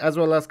agent as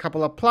well as a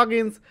couple of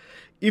plugins.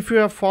 If you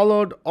have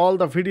followed all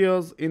the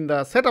videos in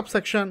the setup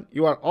section,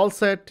 you are all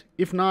set.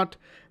 If not,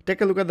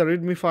 take a look at the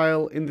README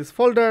file in this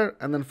folder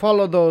and then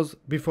follow those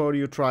before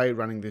you try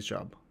running this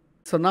job.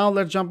 So now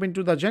let's jump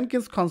into the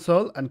Jenkins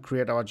console and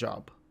create our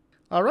job.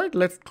 Alright,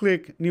 let's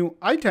click New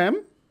Item.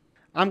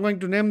 I'm going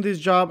to name this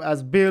job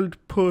as Build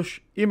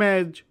Push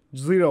Image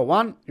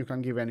 01. You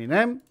can give any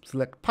name.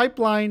 Select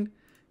Pipeline.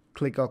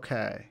 Click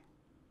OK.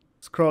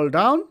 Scroll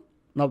down.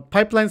 Now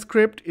pipeline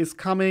script is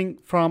coming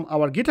from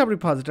our GitHub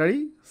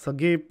repository. So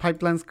give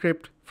pipeline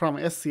script from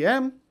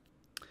SCM.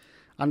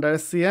 Under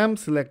SCM,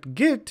 select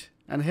Git.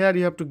 And here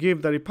you have to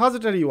give the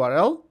repository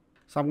URL.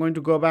 So I'm going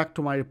to go back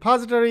to my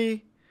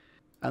repository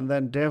and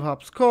then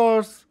DevOps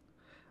Course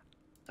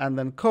and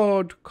then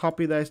code,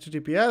 copy the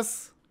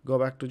HTTPS, go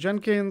back to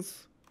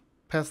Jenkins,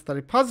 paste the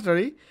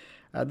repository.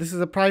 This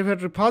is a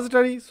private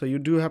repository, so you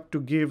do have to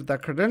give the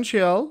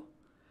credential.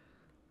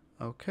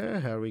 Okay,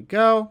 here we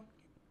go.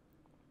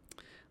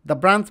 The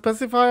branch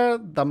specifier,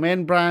 the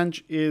main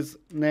branch is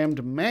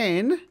named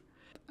main.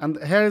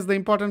 And here is the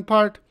important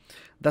part.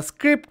 The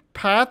script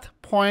path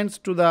points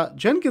to the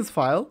Jenkins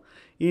file.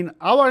 In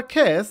our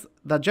case,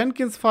 the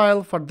Jenkins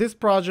file for this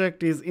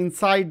project is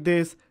inside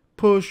this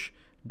push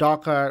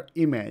Docker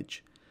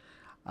image.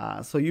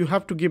 So you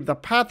have to give the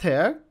path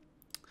here.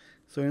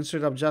 So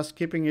instead of just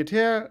keeping it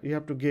here, you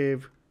have to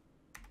give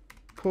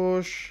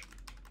push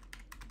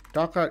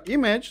Docker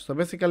image. So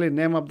basically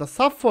name of the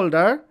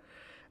subfolder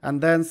and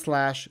then /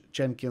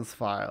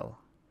 Jenkinsfile.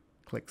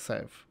 Click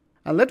Save.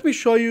 And let me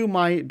show you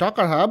my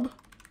Docker Hub.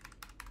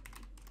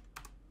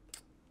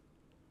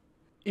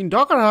 In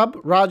Docker Hub,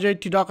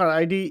 Raj8 Docker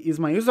ID is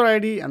my user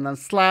ID and then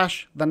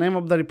 / the name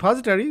of the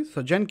repository.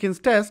 So Jenkins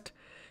test.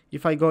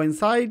 If I go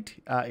inside,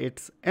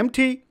 it's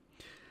empty.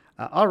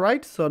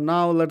 Alright, so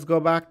now let's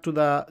go back to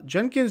the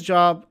Jenkins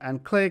job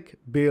and click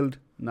Build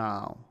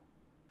Now.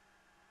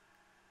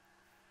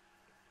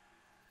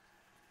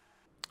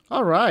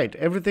 Alright,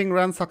 everything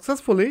ran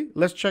successfully.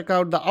 Let's check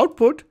out the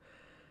output.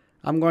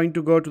 I'm going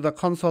to go to the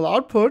console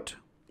output.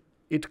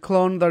 It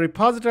cloned the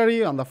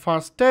repository on the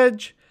first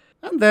stage,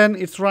 and then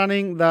it's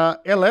running the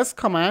ls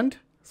command.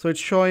 So it's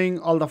showing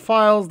all the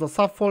files, the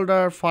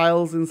subfolder,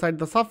 files inside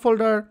the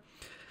subfolder,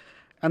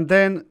 and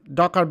then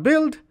Docker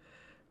build.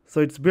 So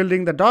it's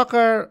building the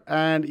Docker,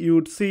 and you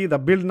would see the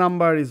build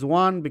number is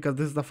 1 because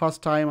this is the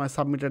first time I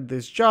submitted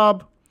this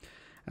job.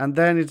 And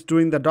then it's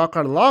doing the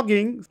Docker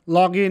logging.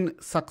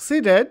 Login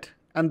succeeded.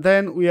 And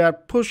then we are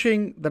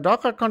pushing the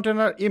Docker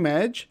container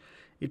image.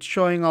 It's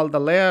showing all the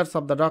layers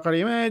of the Docker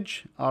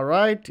image. All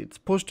right, it's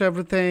pushed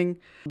everything.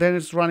 Then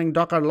it's running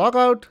Docker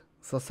logout.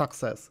 So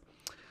success.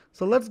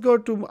 So let's go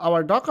to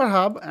our Docker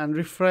Hub and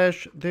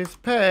refresh this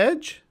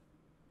page.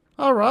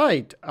 All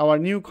right, our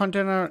new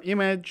container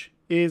image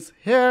is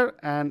here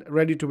and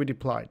ready to be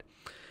deployed.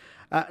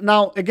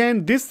 Now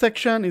again, this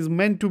section is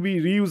meant to be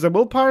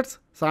reusable parts,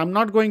 so I'm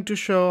not going to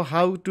show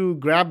how to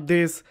grab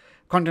this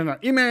container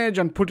image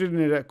and put it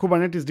in a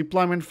Kubernetes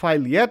deployment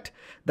file yet.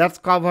 That's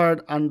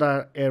covered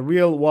under a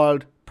real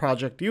world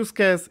project use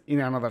case in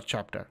another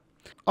chapter.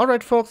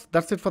 Alright folks,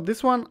 that's it for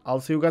this one.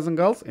 I'll see you guys and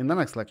girls in the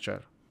next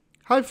lecture.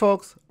 Hi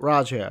folks,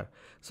 Raj here.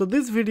 So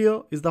this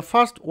video is the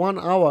first 1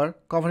 hour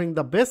covering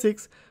the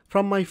basics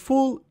from my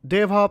full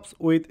DevOps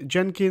with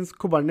Jenkins,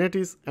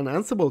 Kubernetes and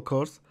Ansible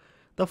course.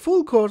 The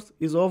full course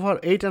is over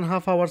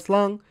 8.5 hours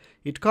long.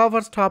 It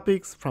covers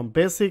topics from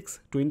basics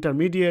to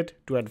intermediate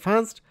to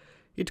advanced.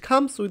 It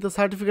comes with a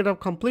certificate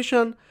of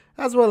completion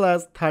as well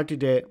as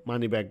 30-day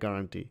money-back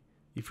guarantee.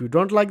 If you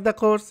don't like the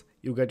course,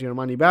 you get your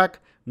money back,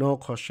 no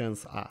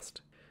questions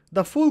asked.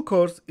 The full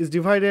course is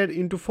divided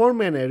into 4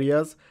 main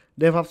areas: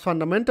 DevOps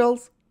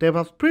Fundamentals,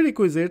 DevOps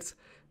Prerequisites,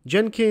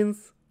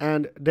 Jenkins,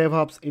 and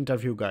DevOps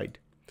Interview Guide.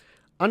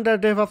 Under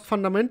DevOps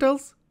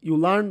Fundamentals, you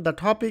learn the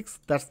topics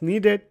that's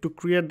needed to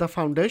create the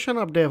foundation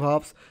of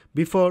DevOps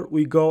before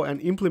we go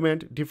and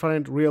implement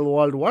different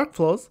real-world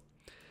workflows.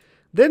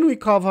 Then we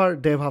cover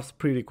DevOps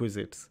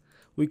Prerequisites.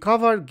 We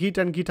cover Git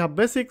and GitHub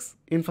basics,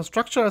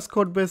 infrastructure as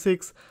code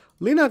basics,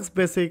 Linux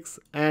basics,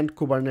 and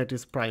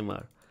Kubernetes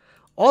primer.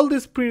 All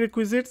these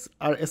prerequisites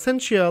are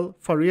essential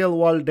for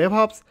real-world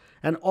DevOps,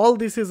 and all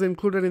this is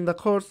included in the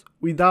course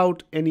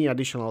without any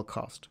additional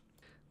cost.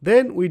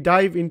 Then we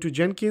dive into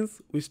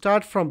Jenkins. We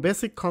start from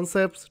basic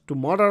concepts to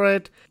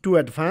moderate to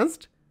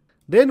advanced.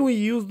 Then we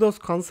use those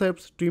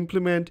concepts to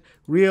implement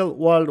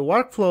real-world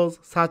workflows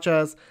such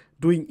as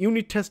doing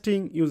unit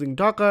testing using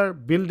Docker,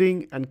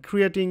 building and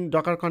creating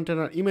Docker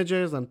container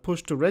images and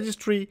push to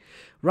registry,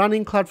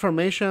 running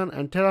CloudFormation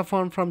and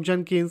Terraform from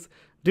Jenkins,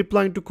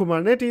 deploying to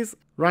Kubernetes,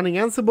 running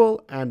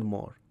Ansible, and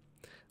more.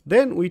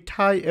 Then we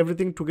tie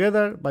everything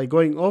together by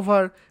going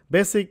over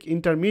basic,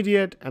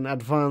 intermediate, and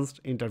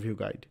advanced interview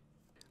guide.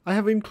 I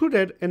have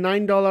included a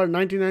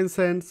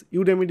 $9.99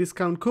 Udemy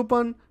discount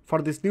coupon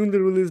for this newly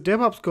released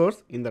DevOps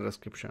course in the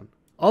description.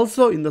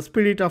 Also, in the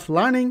spirit of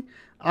learning,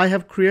 I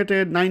have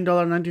created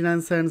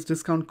 $9.99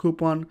 discount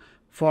coupon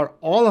for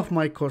all of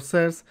my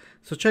courses,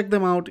 so check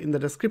them out in the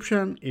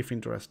description if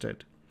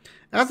interested.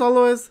 As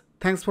always,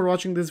 thanks for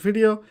watching this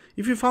video.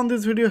 If you found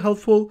this video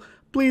helpful,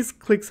 please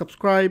click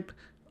subscribe,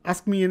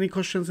 ask me any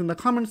questions in the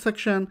comment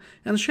section,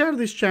 and share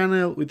this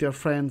channel with your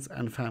friends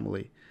and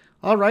family.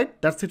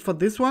 Alright, that's it for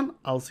this one.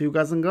 I'll see you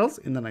guys and girls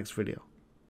in the next video.